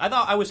over. It's like I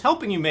thought I was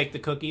helping you make the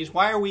cookies.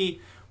 Why are we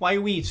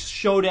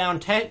showdown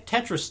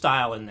Tetris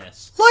style in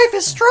this? Life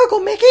is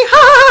struggle, Mickey.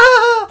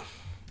 Ha!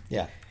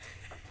 Yeah.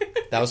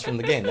 That was from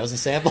the game. That was a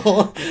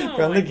sample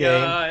from the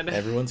game. God.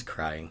 Everyone's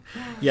crying.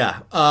 Yeah.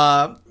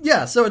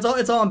 So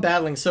it's all in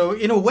battling. So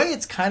in a way,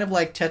 it's kind of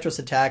like Tetris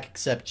Attack,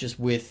 except just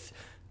with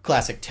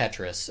classic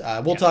Tetris.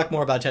 We'll talk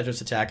more about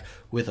Tetris Attack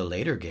with a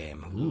later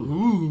game.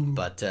 Ooh.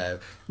 But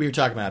we were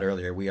talking about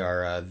earlier. We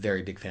are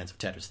very big fans of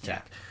Tetris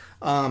Attack.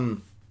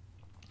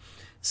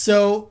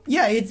 So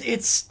yeah,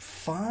 it's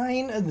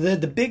fine.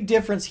 The big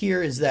difference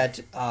here is that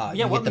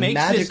what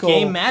makes this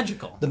game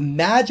magical? The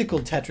magical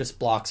Tetris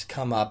blocks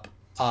come up.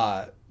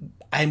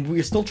 And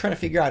we're still trying to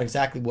figure out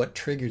exactly what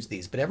triggers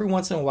these. But every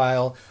once in a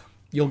while,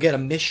 you'll get a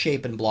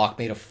misshapen block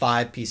made of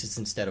 5 pieces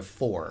instead of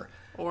 4.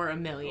 Or a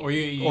million. Or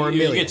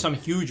you get some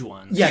huge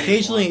ones. Yeah,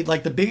 occasionally,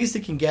 like the biggest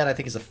it can get, I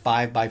think, is a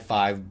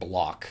 5x5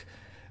 block.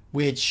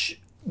 Which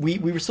we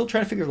were still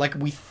trying to figure, like,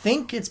 we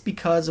think it's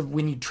because of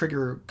when you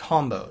trigger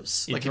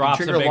combos. It like, drops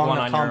if you trigger a big one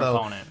on combo, your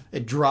opponent.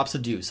 It drops a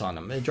deuce on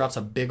them. It drops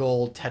a big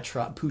old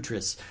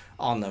Putris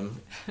on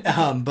them.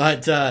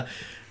 But...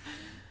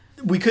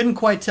 we couldn't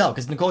quite tell,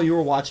 because Nicole, you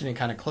were watching it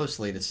kind of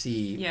closely to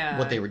see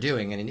what they were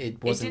doing, and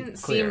it wasn't It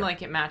didn't clear. seem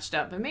like it matched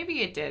up, but maybe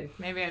it did.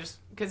 Maybe I just...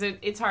 Because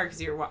it's hard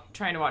because you're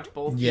trying to watch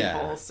both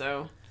people,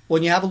 so...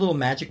 When you have a little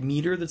magic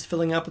meter that's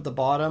filling up at the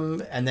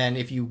bottom, and then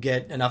if you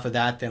get enough of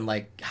that, then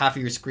like half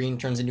of your screen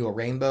turns into a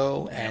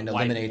rainbow and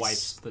eliminates...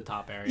 wipes the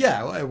top area.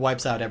 Yeah, it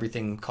wipes out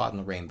everything caught in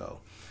the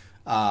rainbow.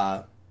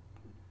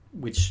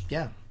 Which,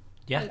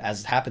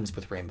 as happens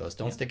with rainbows,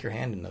 don't stick your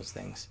hand in those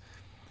things.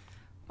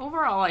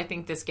 Overall, I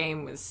think this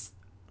game was...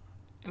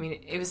 I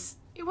mean, it was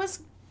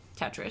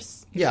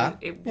Tetris.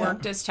 It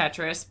worked as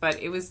Tetris,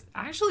 but it was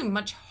actually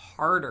much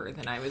harder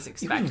than I was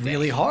expecting. Even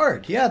really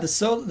hard. Yeah, the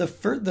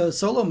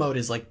solo mode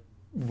is like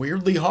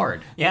weirdly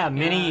hard. Yeah,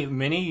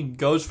 Minnie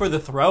goes for the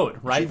throat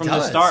right from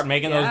the start,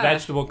 making those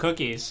vegetable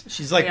cookies.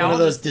 She's like one of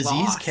those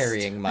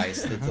disease-carrying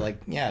mice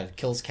that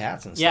kills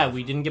cats and stuff. Yeah,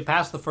 we didn't get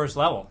past the first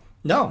level.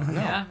 No.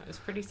 Yeah, it was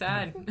pretty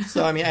sad.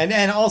 So, I mean,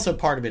 and also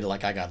part of it,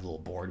 like, I got a little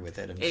bored with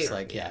it. I'm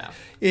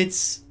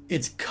just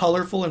it's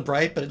colorful and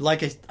bright, but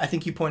like I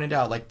think you pointed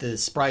out, like, the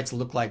sprites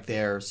look like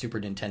they're Super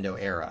Nintendo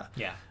era.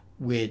 Yeah.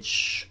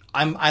 Which,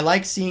 I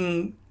like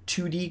seeing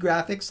 2D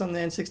graphics on the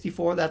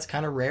N64. That's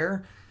kind of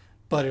rare,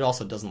 but it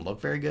also doesn't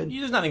look very good.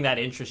 There's nothing that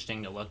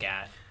interesting to look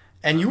at.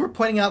 And you were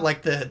pointing out,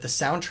 like, the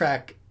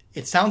soundtrack,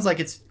 it sounds like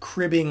it's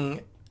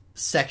cribbing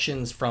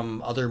sections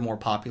from other more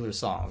popular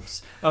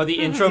songs. Oh, the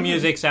intro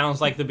music sounds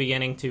like the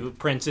beginning to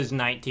Prince's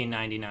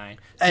 1999.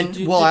 And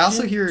I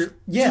also hear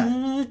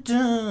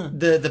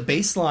the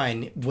bass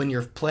line when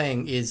you're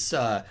playing is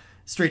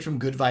straight from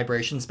Good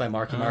Vibrations by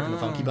Marky Mark and the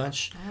Funky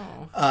Bunch.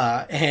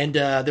 And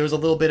there was a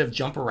little bit of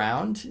Jump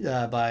Around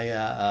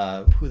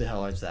by who the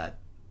hell is that?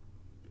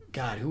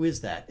 God, who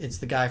is that? It's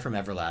the guy from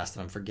Everlast,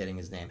 and I'm forgetting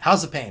his name.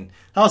 House of Pain.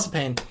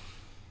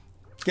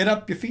 Get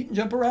up your feet and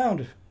jump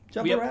around.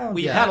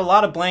 We had a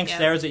lot of blank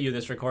stares at you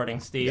this recording,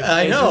 Steve.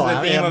 I know.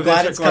 I'm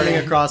glad it's coming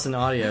across in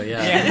audio.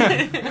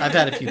 Yeah. I've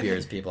had a few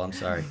beers, people. I'm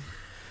sorry.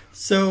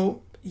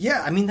 So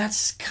I mean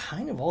that's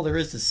kind of all there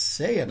is to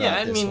say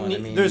about this one. I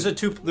mean, there's a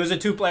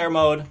two-player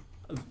mode,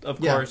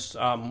 of course,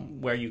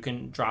 where you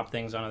can drop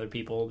things on other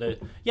people.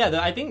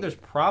 I think there's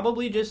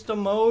probably just a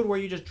mode where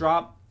you just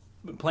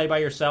play by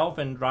yourself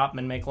and drop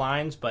and make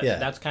lines, but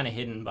that's kind of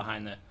hidden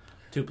behind the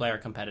 2-player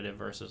competitive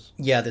versus.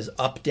 Yeah, there's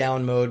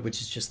up-down mode, which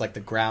is just like the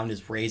ground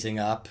is raising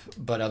up,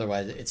 but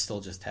otherwise it's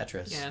still just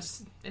Tetris.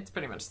 Yes, it's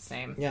pretty much the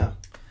same. Yeah.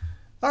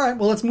 All right,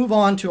 well, let's move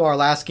on to our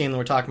last game that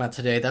we're talking about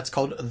today. That's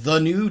called The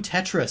New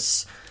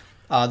Tetris.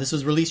 This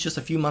was released just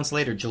a few months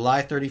later,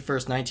 July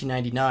 31st,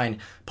 1999,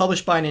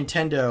 published by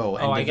Nintendo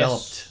and developed... I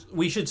guess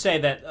we should say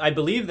that I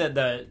believe that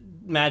the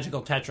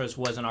Magical Tetris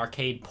was an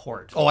arcade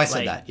port. Oh, I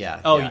said that, yeah.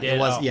 Oh, yeah, you did? It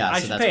was, yeah, I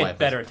so should that's pay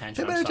better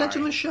attention. Pay better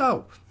attention to the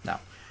show. No.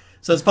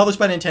 So it's published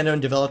by Nintendo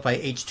and developed by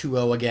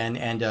H2O again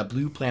and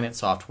Blue Planet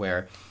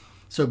Software.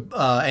 So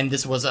and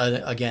this was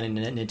again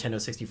a Nintendo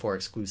 64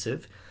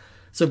 exclusive.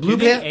 So Blue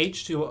Planet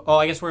H2O. Oh,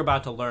 I guess we're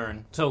about to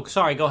learn. So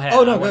sorry, go ahead.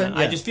 Oh no, go ahead.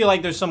 I just feel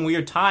like there's some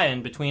weird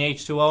tie-in between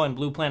H2O and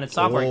Blue Planet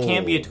Software. It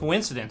can't be a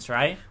coincidence,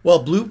 right?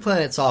 Well, Blue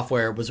Planet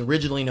Software was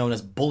originally known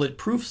as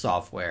Bulletproof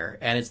Software,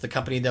 and it's the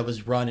company that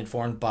was run and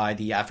formed by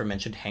the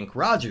aforementioned Hank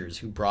Rogers,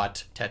 who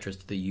brought Tetris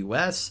to the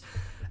U.S.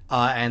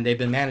 And they've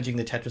been managing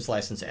the Tetris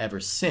license ever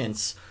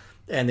since.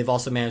 And they've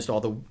also managed all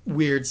the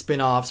weird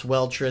spin-offs,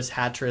 Weltris,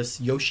 Hatris,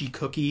 Yoshi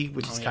Cookie,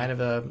 which is kind of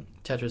a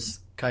Tetris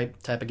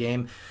type of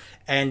game,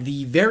 and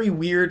the very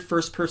weird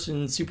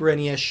first-person Super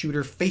NES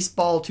shooter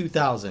Faceball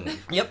 2000.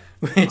 Yep.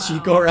 Which you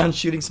go around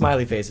shooting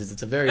smiley faces.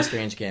 It's a very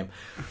strange game.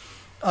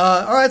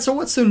 All right, so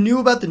what's so new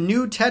about the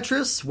new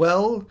Tetris?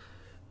 Well,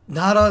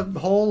 not a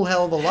whole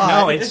hell of a lot.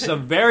 No, it's a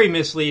very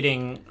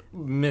misleading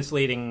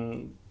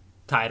misleading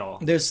title.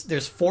 There's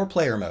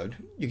 4-player mode.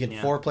 You get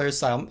 4 players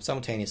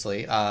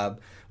simultaneously,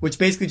 which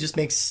basically just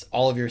makes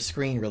all of your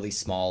screen really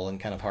small and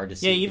kind of hard to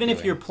see. Yeah, even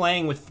if you're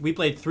playing with, we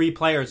played 3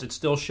 players, it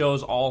still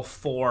shows all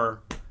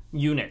 4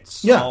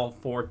 units. Yeah. All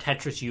 4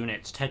 Tetris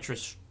units,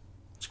 Tetris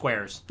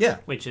squares. Yeah.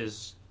 Which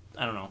is,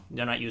 I don't know,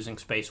 they're not using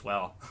space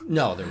well.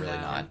 No, they're really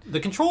not. The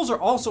controls are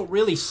also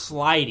really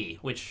slidey,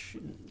 which,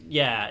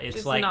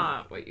 it's like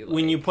not what you like.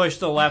 when you push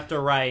the left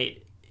or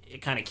right,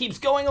 it kind of keeps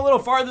going a little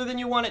farther than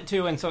you want it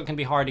to, and so it can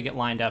be hard to get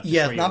lined up.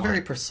 Yeah, not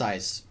very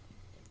precise.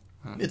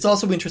 It's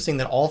also interesting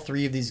that all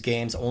 3 of these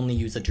games only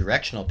use a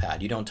directional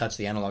pad. You don't touch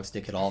the analog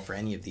stick at all for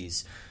any of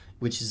these,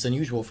 which is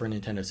unusual for a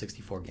Nintendo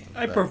 64 game.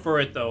 I prefer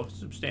it, though.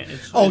 It's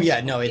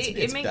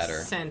It makes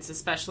better. sense,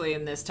 especially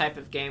in this type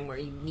of game where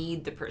you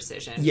need the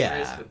precision. Yeah.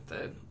 Whereas with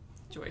the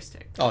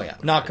joystick. Oh yeah,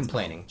 not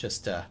complaining,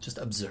 just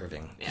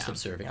observing. Yeah. Just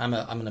observing. I'm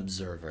an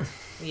observer.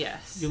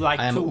 Yes. You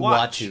like I am to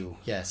watch. Watu.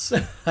 Yes,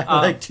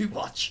 I like to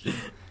watch.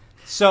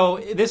 So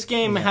this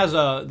game has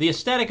the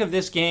aesthetic of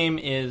this game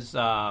is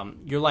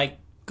you're like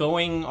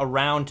going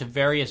around to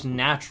various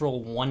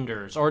natural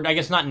wonders, or I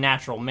guess not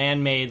natural,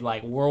 man-made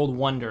like world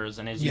wonders,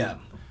 and as you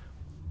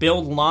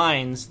build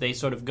lines, they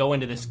sort of go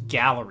into this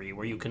gallery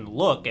where you can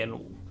look at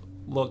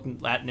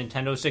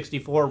Nintendo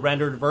 64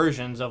 rendered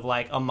versions of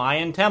like a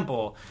Mayan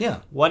temple. Yeah.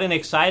 What an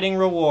exciting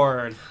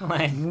reward.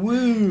 Like,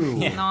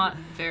 woo. It's not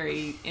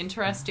very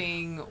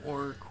interesting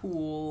or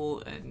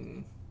cool,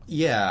 and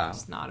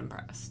just not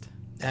impressed.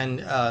 And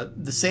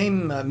the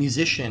same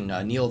musician,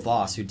 Neil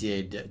Voss, who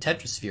did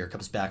Tetrasphere,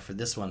 comes back for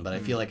this one, but I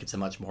feel like it's a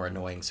much more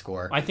annoying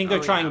score. I think they're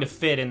trying to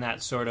fit in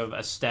that sort of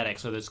aesthetic,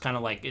 so it's kind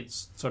of like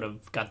it's sort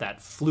of got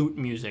that flute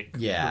music,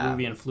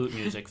 Peruvian flute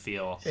music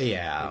feel.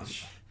 Yeah.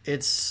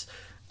 It's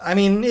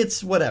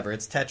whatever.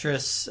 It's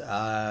Tetris.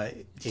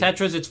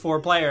 Tetris, it's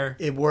 4-player.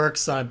 It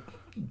works on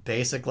a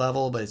basic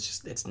level, but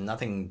it's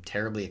nothing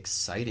terribly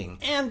exciting.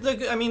 And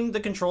the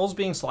controls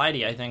being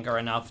slidey, I think, are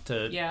enough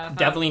to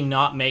definitely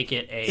not make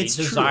it a It's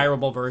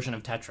desirable version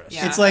of Tetris.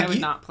 Yeah, it's like I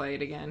would not play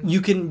it again.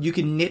 You can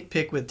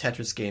nitpick with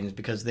Tetris games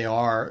because they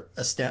are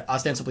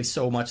ostensibly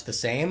so much the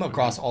same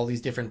across all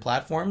these different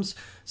platforms.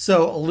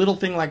 So a little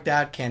thing like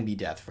that can be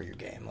death for your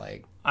game.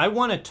 Like, I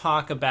want to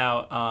talk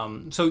about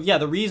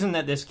the reason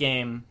that this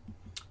game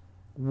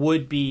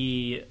would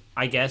be,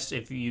 I guess,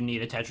 if you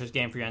need a Tetris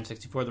game for your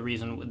N64, the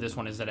reason this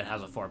one is that it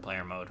has a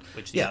 4-player mode,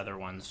 which the other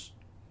ones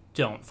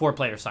don't.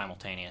 4-player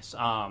simultaneous.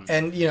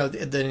 And,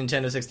 the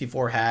Nintendo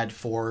 64 had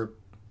 4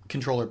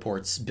 controller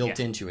ports built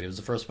into it. It was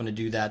the first one to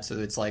do that, so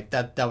it's like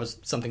that was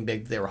something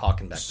big they were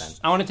hawking back then.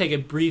 I want to take a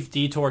brief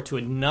detour to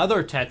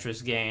another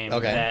Tetris game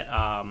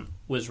that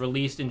was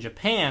released in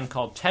Japan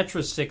called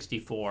Tetris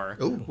 64,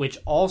 which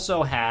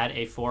also had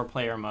a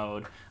 4-player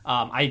mode.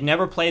 I'd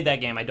never played that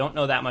game. I don't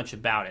know that much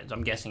about it.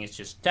 I'm guessing it's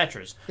just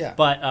Tetris. Yeah.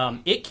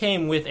 But it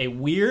came with a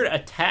weird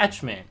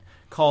attachment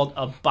called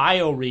a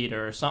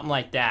bioreader or something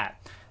like that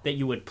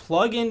you would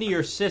plug into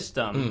your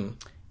system,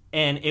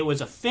 and it was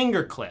a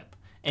finger clip.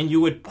 And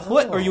you would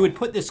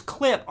put this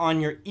clip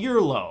on your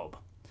earlobe,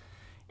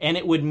 and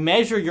it would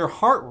measure your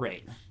heart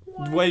rate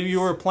while you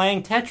were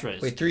playing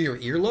Tetris. Wait, through your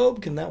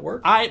earlobe? Can that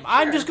work?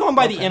 I'm just going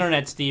by the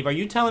internet, Steve. Are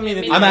you telling me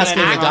that I'm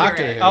asking the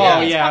doctor here.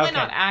 It's probably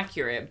not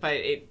accurate, but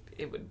it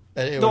would.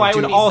 Though I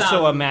would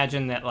also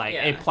imagine that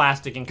a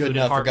plastic included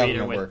heart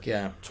reader with work,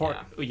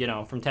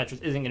 from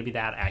Tetris isn't going to be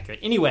that accurate.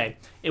 Anyway,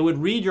 it would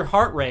read your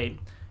heart rate,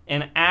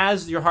 and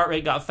as your heart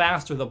rate got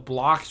faster, the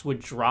blocks would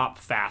drop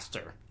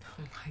faster.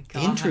 Oh my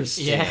God.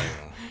 Interesting. Yeah.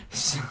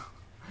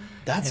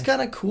 That's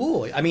kind of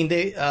cool. I mean,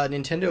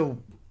 Nintendo,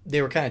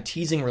 they were kind of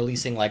teasing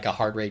releasing like a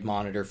heart rate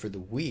monitor for the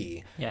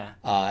Wii. Yeah.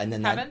 And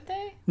then haven't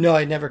they? No,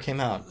 it never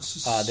came out.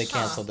 They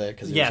canceled it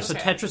because so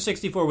Tetris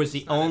 64 was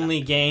the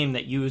only game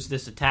that used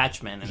this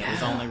attachment, and it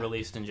was only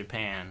released in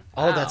Japan.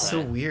 Oh, that's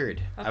so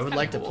weird. I would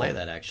like to cool. play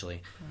that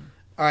actually.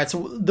 All right,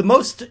 so the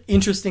most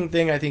interesting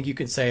thing I think you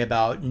can say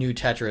about new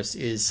Tetris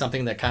is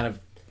something that kind of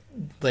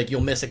like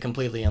you'll miss it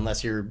completely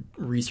unless you're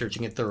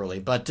researching it thoroughly.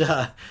 But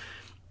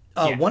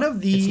one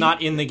of the it's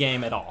not in the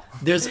game at all.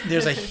 There's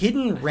a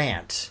hidden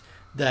rant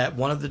that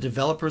one of the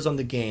developers on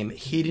the game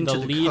hid into the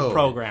lead code.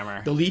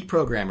 programmer. The lead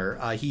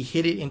programmer. He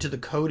hid it into the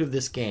code of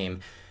this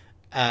game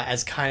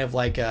as kind of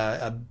like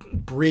a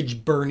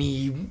bridge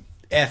Bernie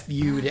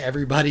FU to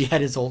everybody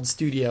at his old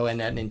studio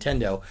and at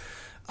Nintendo.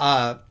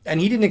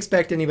 And he didn't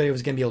expect anybody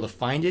was going to be able to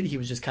find it. He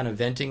was just kind of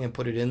venting and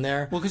put it in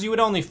there. Well, because you would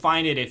only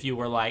find it if you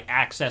were like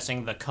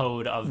accessing the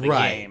code of the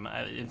game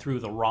through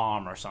the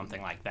ROM or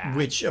something like that.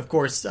 Which, of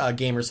course,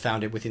 gamers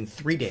found it within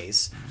 3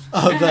 days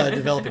of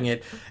developing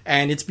it.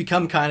 And it's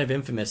become kind of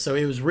infamous. So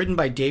it was written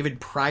by David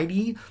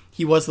Pridey.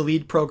 He was the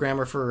lead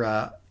programmer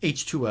for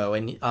H2O.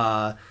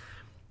 And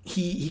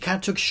he kind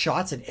of took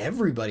shots at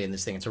everybody in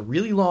this thing. It's a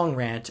really long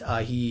rant.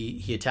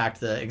 He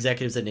attacked the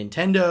executives at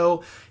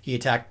Nintendo. He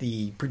attacked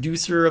the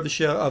producer of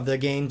the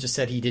game. Just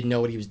said he didn't know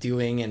what he was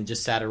doing and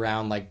just sat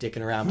around like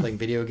dicking around playing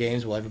video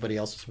games while everybody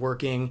else was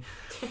working.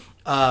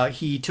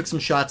 He took some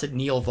shots at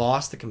Neil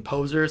Voss, the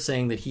composer,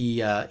 saying that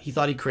he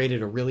thought he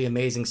created a really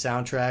amazing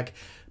soundtrack,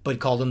 but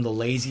called him the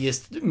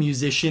laziest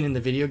musician in the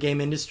video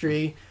game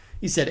industry.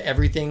 He said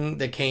everything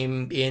that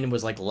came in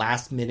was like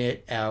last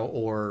minute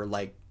or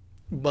like,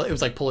 well, it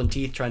was like pulling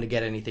teeth trying to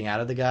get anything out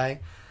of the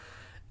guy.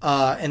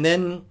 And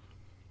then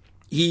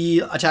he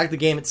attacked the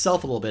game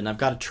itself a little bit, and I've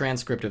got a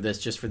transcript of this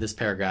just for this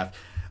paragraph.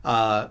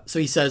 So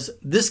he says,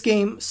 "This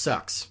game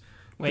sucks."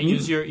 Wait,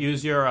 use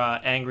your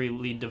angry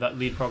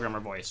lead programmer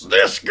voice.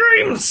 This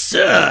game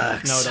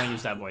sucks. No, don't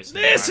use that voice.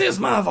 This is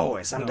my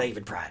voice. I'm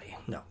David Pridey.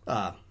 No,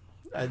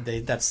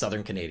 that's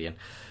Southern Canadian.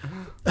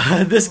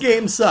 This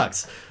game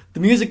sucks. The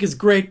music is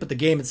great, but the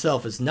game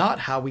itself is not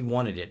how we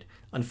wanted it,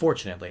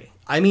 unfortunately.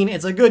 I mean,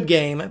 it's a good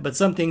game, but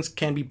some things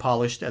can be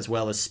polished as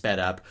well as sped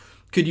up.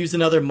 Could use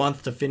another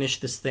month to finish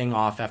this thing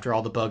off after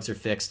all the bugs are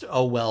fixed.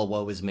 Oh well,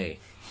 woe is me.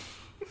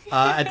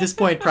 At this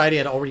point, Pridey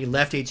had already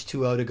left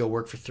H2O to go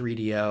work for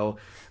 3DO,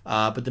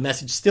 but the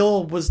message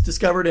still was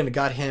discovered, and it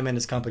got him and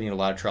his company in a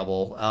lot of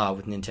trouble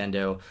with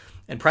Nintendo.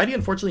 And Pridey,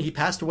 unfortunately, he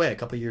passed away a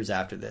couple of years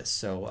after this.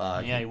 So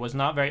yeah, he was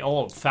not very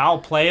old. Foul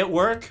play at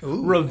work.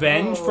 Ooh.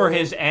 Revenge for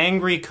his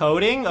angry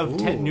coding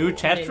of new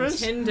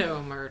Tetris.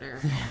 Nintendo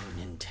murder.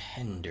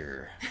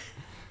 Nintendo.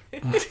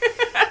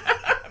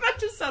 That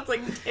just sounds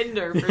like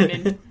Tinder for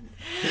Nintendo.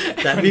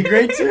 That'd be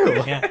great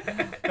too. Yeah,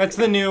 that's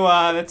the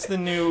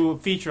new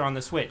feature on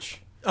the Switch.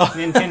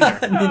 Nintendo.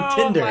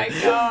 Oh my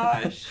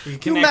gosh.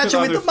 You match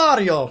him with the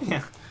Mario.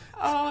 Yeah.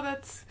 Oh,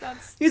 that's.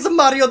 He's a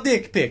Mario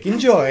dick pic.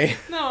 Enjoy.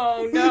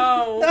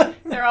 No.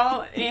 They're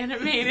all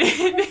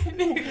animated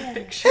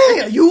pictures.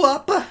 Hey, are you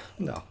up?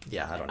 No.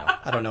 Yeah, I don't know.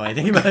 I don't know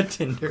anything about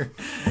Tinder.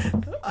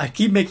 I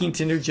keep making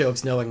Tinder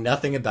jokes knowing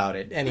nothing about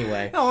it.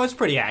 Anyway. No, it's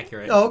pretty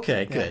accurate.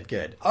 Okay,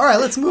 good. All right,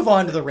 let's move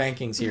on to the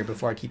rankings here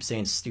before I keep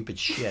saying stupid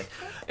shit.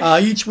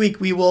 Each week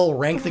we will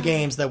rank the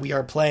games that we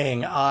are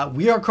playing.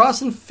 We are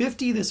crossing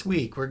 50 this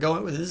week. We're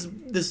going with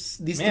these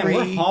Man, three.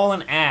 we're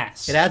hauling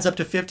ass. It adds up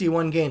to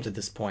 51 games at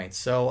this point.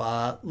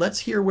 So let's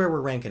hear where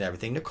we're ranking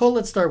everything. Nicole,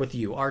 let's start with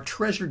you, our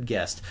treasured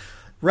guest.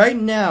 Right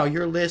now,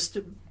 your list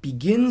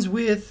begins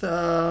with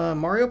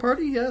Mario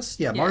Party, yes?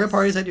 Yeah, Mario Yes.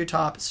 Party is at your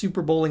top.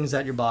 Super Bowling is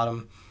at your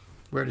bottom.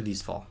 Where do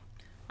these fall?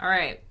 All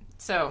right.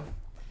 So,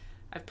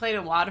 I've played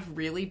a lot of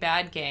really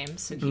bad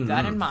games, so keep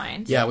that in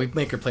mind. Yeah, we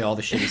make her play all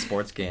the shitty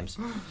sports games.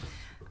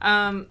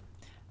 I'm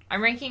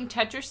ranking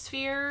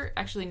Tetrasphere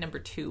actually number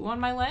 2 on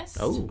my list.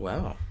 Oh,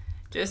 wow.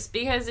 Just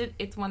because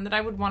it's one that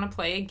I would want to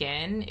play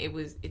again.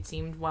 It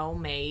seemed well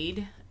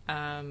made.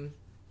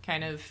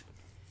 Kind of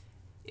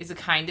is a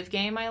kind of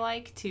game I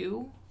like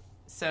too.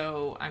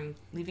 So I'm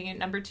leaving it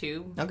number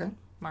 2. Okay.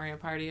 Mario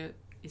Party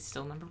is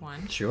still number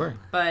 1. Sure.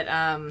 But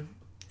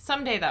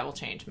someday that will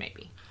change,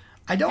 maybe.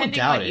 I don't Depending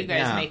doubt what it. you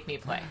guys yeah. make me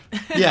play.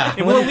 Yeah.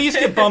 It will at least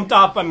get bumped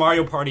off by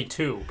Mario Party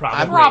 2,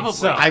 probably. Probably.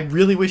 So. I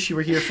really wish you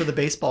were here for the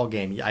baseball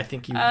game. I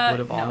think you would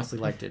have no. honestly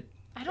liked it.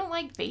 I don't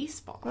like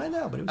baseball. I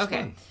know, but it was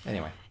Okay.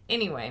 fun.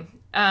 Anyway,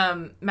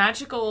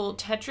 Magical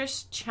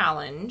Tetris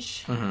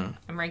Challenge. Mm-hmm.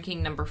 I'm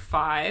ranking number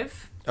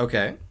 5,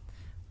 Okay.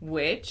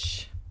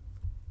 which,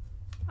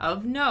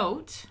 of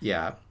note,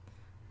 Yeah.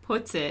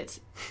 puts it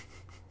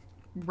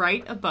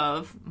right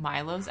above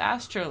Milo's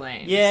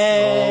Astrolanes.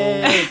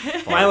 Yay!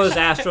 Milo's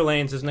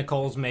Astrolanes is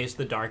Nicole's Mace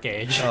the Dark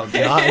Age. Oh,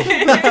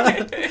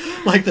 God.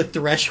 Like the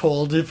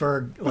threshold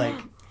for, like,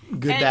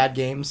 good, bad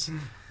games.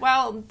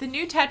 Well, the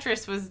new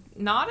Tetris was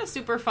not a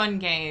super fun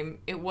game.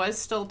 It was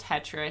still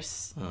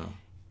Tetris.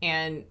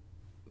 And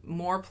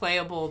more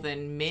playable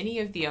than many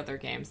of the other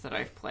games that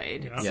I've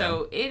played. Yeah.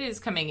 So it is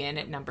coming in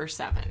at number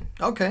 7,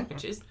 Okay.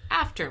 which is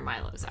after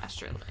Milo's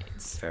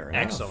Astrolanes. Fair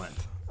enough. Excellent.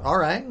 All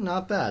right.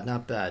 Not bad.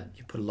 Not bad.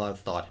 You put a lot of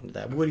thought into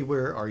that. Woody,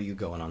 where are you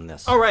going on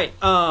this? All right.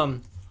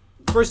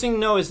 First thing to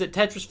know is that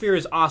Tetrasphere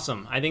is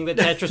awesome. I think that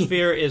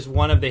Tetrasphere is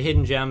one of the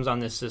hidden gems on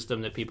this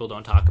system that people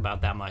don't talk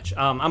about that much.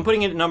 I'm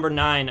putting it at number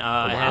 9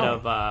 ahead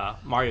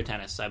of Mario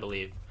Tennis, I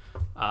believe.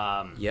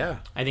 Yeah.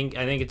 I think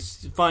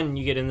it's fun.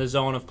 You get in the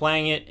zone of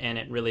playing it, and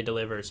it really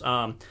delivers.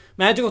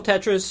 Magical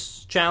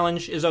Tetris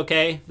Challenge is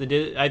okay.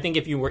 I think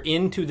if you were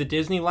into the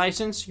Disney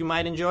license, you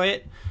might enjoy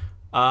it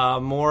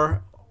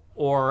more.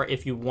 Or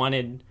if you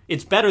wanted,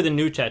 it's better than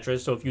New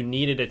Tetris. So if you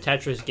needed a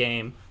Tetris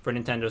game for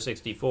Nintendo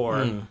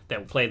 64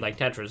 that played like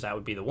Tetris, that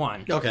would be the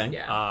one. Okay.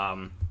 Yeah.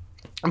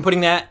 I'm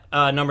putting that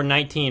number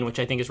 19, which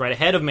I think is right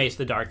ahead of Mace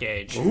the Dark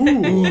Age.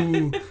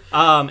 Ooh.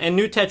 And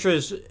New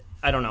Tetris,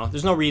 I don't know.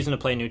 There's no reason to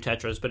play New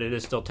Tetris, but it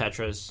is still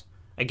Tetris.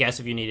 I guess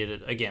if you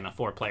needed it, again, a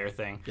 4-player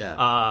thing. Yeah.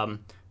 I'm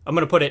going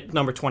to put it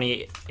number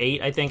 28,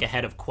 I think,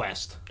 ahead of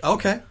Quest.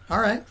 Okay. All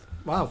right.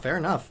 Wow. Fair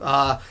enough.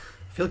 I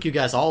feel like you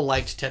guys all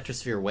liked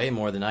Tetrasphere way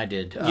more than I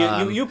did.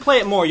 You play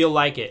it more, you'll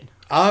like it.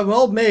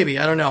 Well, maybe.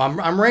 I don't know.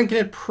 I'm ranking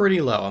it pretty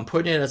low. I'm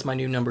putting it as my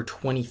new number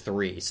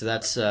 23. So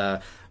that's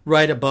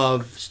right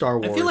above Star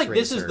Wars. I feel like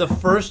this is the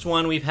first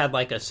one we've had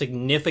like a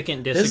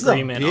significant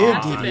disagreement this is a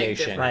big on.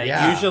 deviation. Like,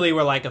 Yeah. Usually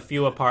we're like a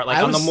few apart,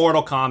 like on the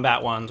Mortal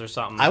Kombat ones or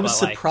something. I was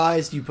but, like,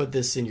 surprised you put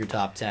this in your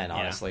top 10,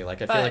 honestly. Like,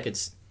 I feel But- like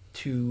it's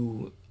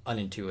too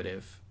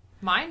unintuitive.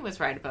 Mine was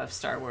right above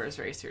Star Wars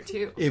Racer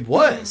 2. It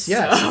was,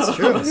 yes, it's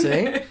true.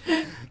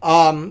 See?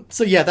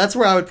 So yeah, that's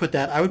where I would put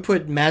that. I would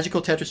put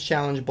Magical Tetris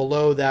Challenge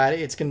below that.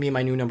 It's going to be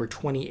my new number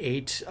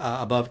 28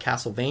 above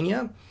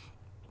Castlevania.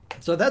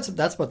 So that's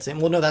what's in.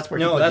 Well, no, that's where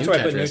No, you put that's New where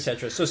I put Tetris.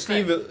 New Tetris. So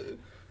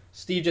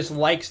Steve just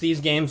likes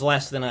these games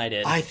less than I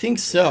did. I think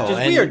so. Which is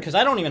And weird, because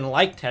I don't even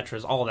like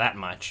Tetris all that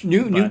much.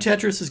 New but-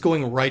 Tetris is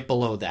going right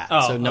below that.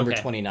 Oh, So number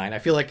okay. 29. I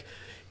feel like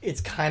it's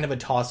kind of a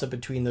toss-up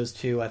between those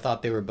two. I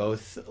thought they were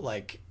both,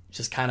 like,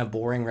 just kind of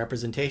boring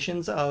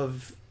representations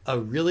of a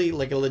really,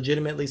 like, a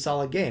legitimately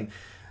solid game.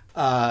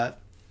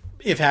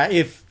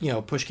 If you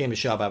know, push came to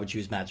shove, I would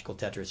choose Magical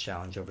Tetris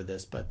Challenge over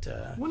this, but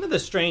One of the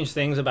strange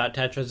things about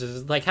Tetris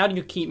is, like, how do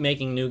you keep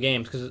making new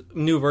games,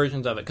 new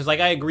versions of it? Because, like,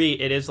 I agree,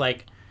 it is,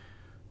 like,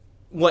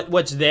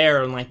 what's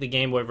there in, like, the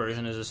Game Boy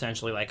version is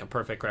essentially, like, a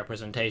perfect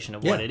representation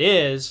of what Yeah. it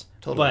is.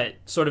 Totally. But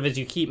sort of as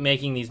you keep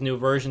making these new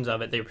versions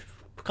of it, they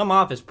come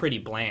off as pretty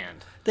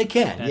bland. they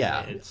can, And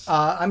yeah. it's-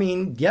 I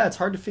mean, yeah, it's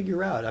hard to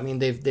figure out. I mean,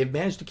 they've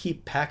managed to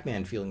keep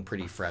Pac-Man feeling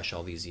pretty fresh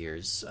all these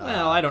years.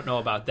 Well, I don't know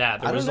about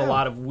that. There I was don't a know.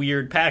 lot of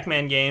weird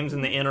Pac-Man games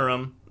in the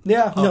interim.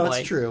 Yeah, no, of, it's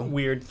like, true.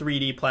 Weird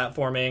 3D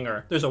platforming,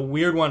 or there's a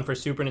weird one for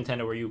Super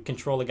Nintendo where you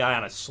control a guy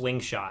on a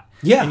slingshot.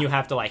 Yeah. And you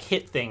have to, like,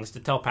 hit things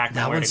to tell Pac-Man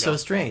That where one's to go. so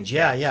strange.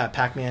 Yeah,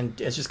 Pac-Man.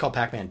 It's just called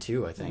Pac-Man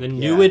 2, I think. The Yeah.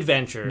 New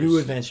Adventures. New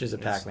Adventures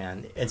of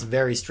Pac-Man. It's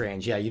very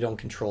strange. Yeah, you don't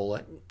control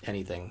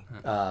anything.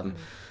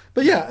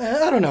 But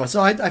yeah, I don't know.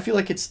 So I feel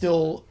like it's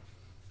still,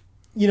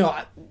 you know,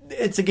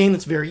 it's a game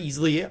that's very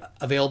easily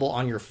available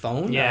on your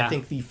phone. Yeah. I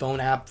think the phone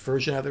app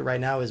version of it right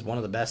now is one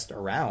of the best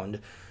around.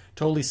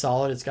 Totally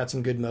solid. It's got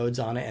some good modes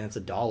on it, and it's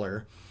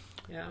 $1.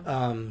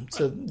 Yeah.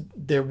 So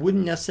there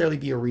wouldn't necessarily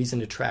be a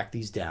reason to track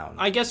these down.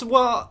 I guess.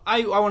 Well,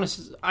 I want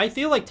to. I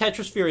feel like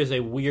Tetrisphere is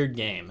a weird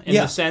game in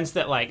Yeah. the sense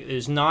that, like,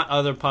 there's not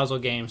other puzzle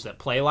games that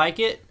play like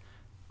it.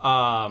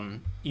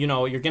 You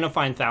know, you're gonna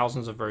find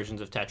thousands of versions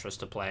of Tetris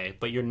to play,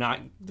 but you're not.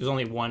 There's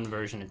only one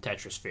version of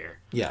Tetrisphere.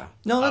 Yeah.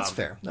 No, that's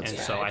fair. That's And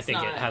fair. so I it's think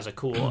it not- has a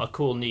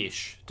cool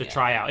niche to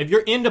try out. If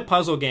you're into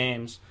puzzle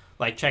games,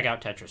 like, check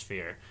out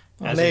Tetrisphere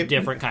as a maybe-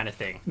 different kind of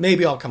thing.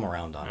 Maybe I'll come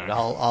around on it.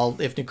 I'll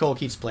if Nicole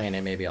keeps playing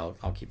it, maybe I'll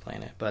keep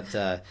playing it. But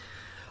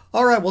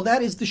all right, well,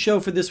 that is the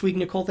show for this week.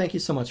 Nicole, thank you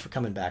so much for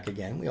coming back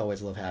again. We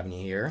always love having you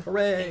here.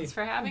 Hooray! Thanks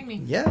for having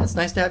me. Yeah, it's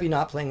nice to have you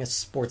not playing a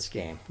sports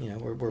game. You know,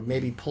 we're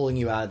maybe pulling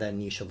you out of that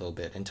niche a little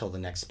bit until the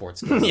next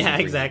sports game. Yeah, We'll bring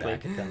you exactly.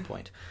 back at that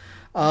point.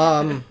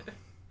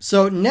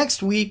 So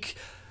next week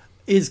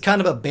is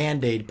kind of a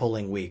Band-Aid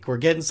pulling week. We're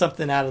getting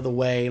something out of the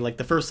way, like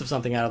the first of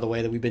something out of the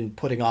way that we've been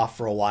putting off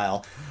for a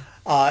while.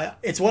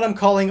 It's what I'm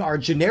calling our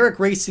generic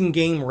racing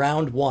game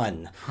round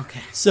 1. Okay.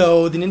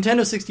 So the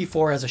Nintendo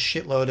 64 has a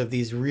shitload of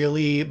these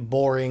really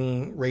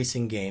boring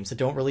racing games that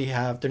don't really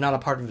have. They're not a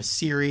part of a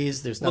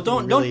series. There's Well,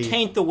 nothing don't really.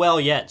 taint the well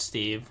yet,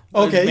 Steve.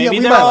 Okay, maybe yeah, we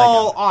they're might like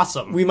all them.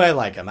 awesome. We might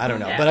like them. I don't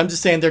know, Yeah. but I'm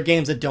just saying they're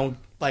games that don't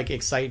like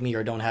excite me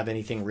or don't have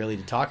anything really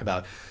to talk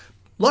about.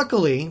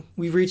 Luckily,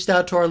 we've reached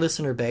out to our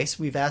listener base.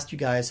 We've asked you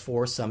guys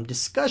for some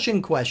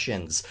discussion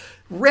questions,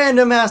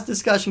 random ass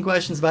discussion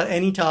questions about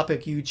any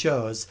topic you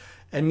chose.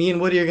 And me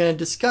and Woody are going to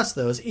discuss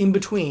those in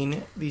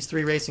between these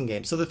 3 racing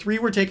games. So the 3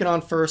 we're taking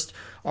on first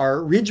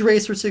are Ridge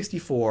Racer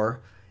 64,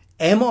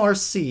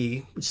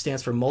 MRC, which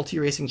stands for Multi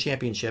Racing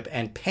Championship,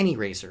 and Penny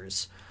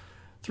Racers.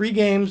 3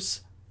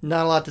 games,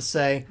 not a lot to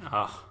say,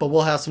 but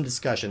we'll have some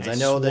discussions. I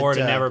know swore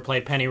that to never play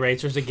Penny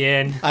Racers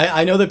again.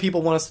 I know that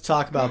people want us to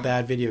talk about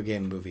bad video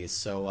game movies,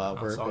 so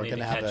we're so I'll need going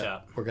to to have catch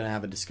up. we're going to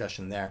have a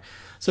discussion there.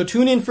 So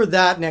tune in for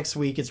that next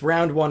week. It's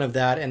round 1 of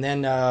that, and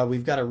then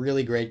we've got a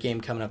really great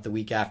game coming up the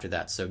week after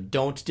that. So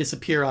don't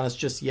disappear on us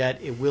just yet.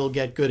 It will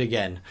get good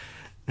again.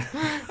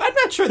 I'm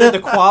not sure that the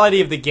quality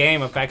of the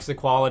game affects the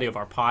quality of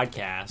our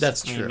podcast.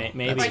 That's I mean, true.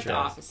 maybe That's Quite it the true.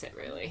 does. opposite,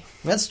 really.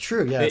 That's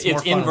true. Yeah, it's, It's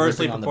more fun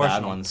inversely ripping on the bad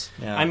proportional. ones.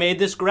 Yeah. I made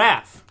this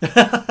graph.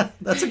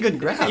 That's a good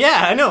graph.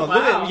 Yeah, I know. Look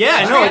Wow. at- yeah,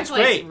 I That know. It's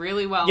translates great.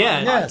 really well. Yeah.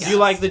 on the Yes. podcast. Do you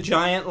like the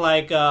giant,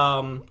 like,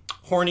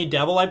 horny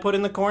devil I put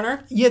in the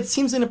corner? Yeah, it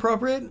seems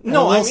inappropriate. No,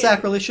 a little I mean-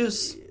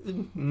 sacrilegious.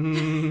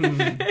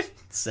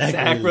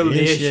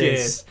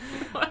 Sacrilegious.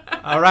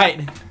 All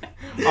right.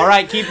 All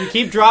right,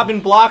 keep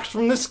dropping blocks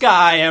from the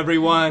sky,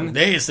 everyone.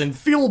 Yes, and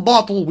fill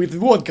bottle with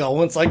vodka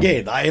once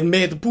again. I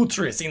made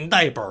Putris in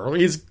diaper.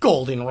 It's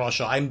cold in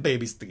Russia. I'm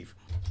Baby Steve.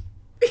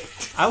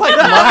 I like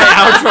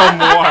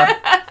my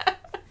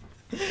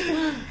outro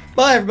more.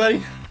 Bye,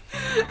 everybody.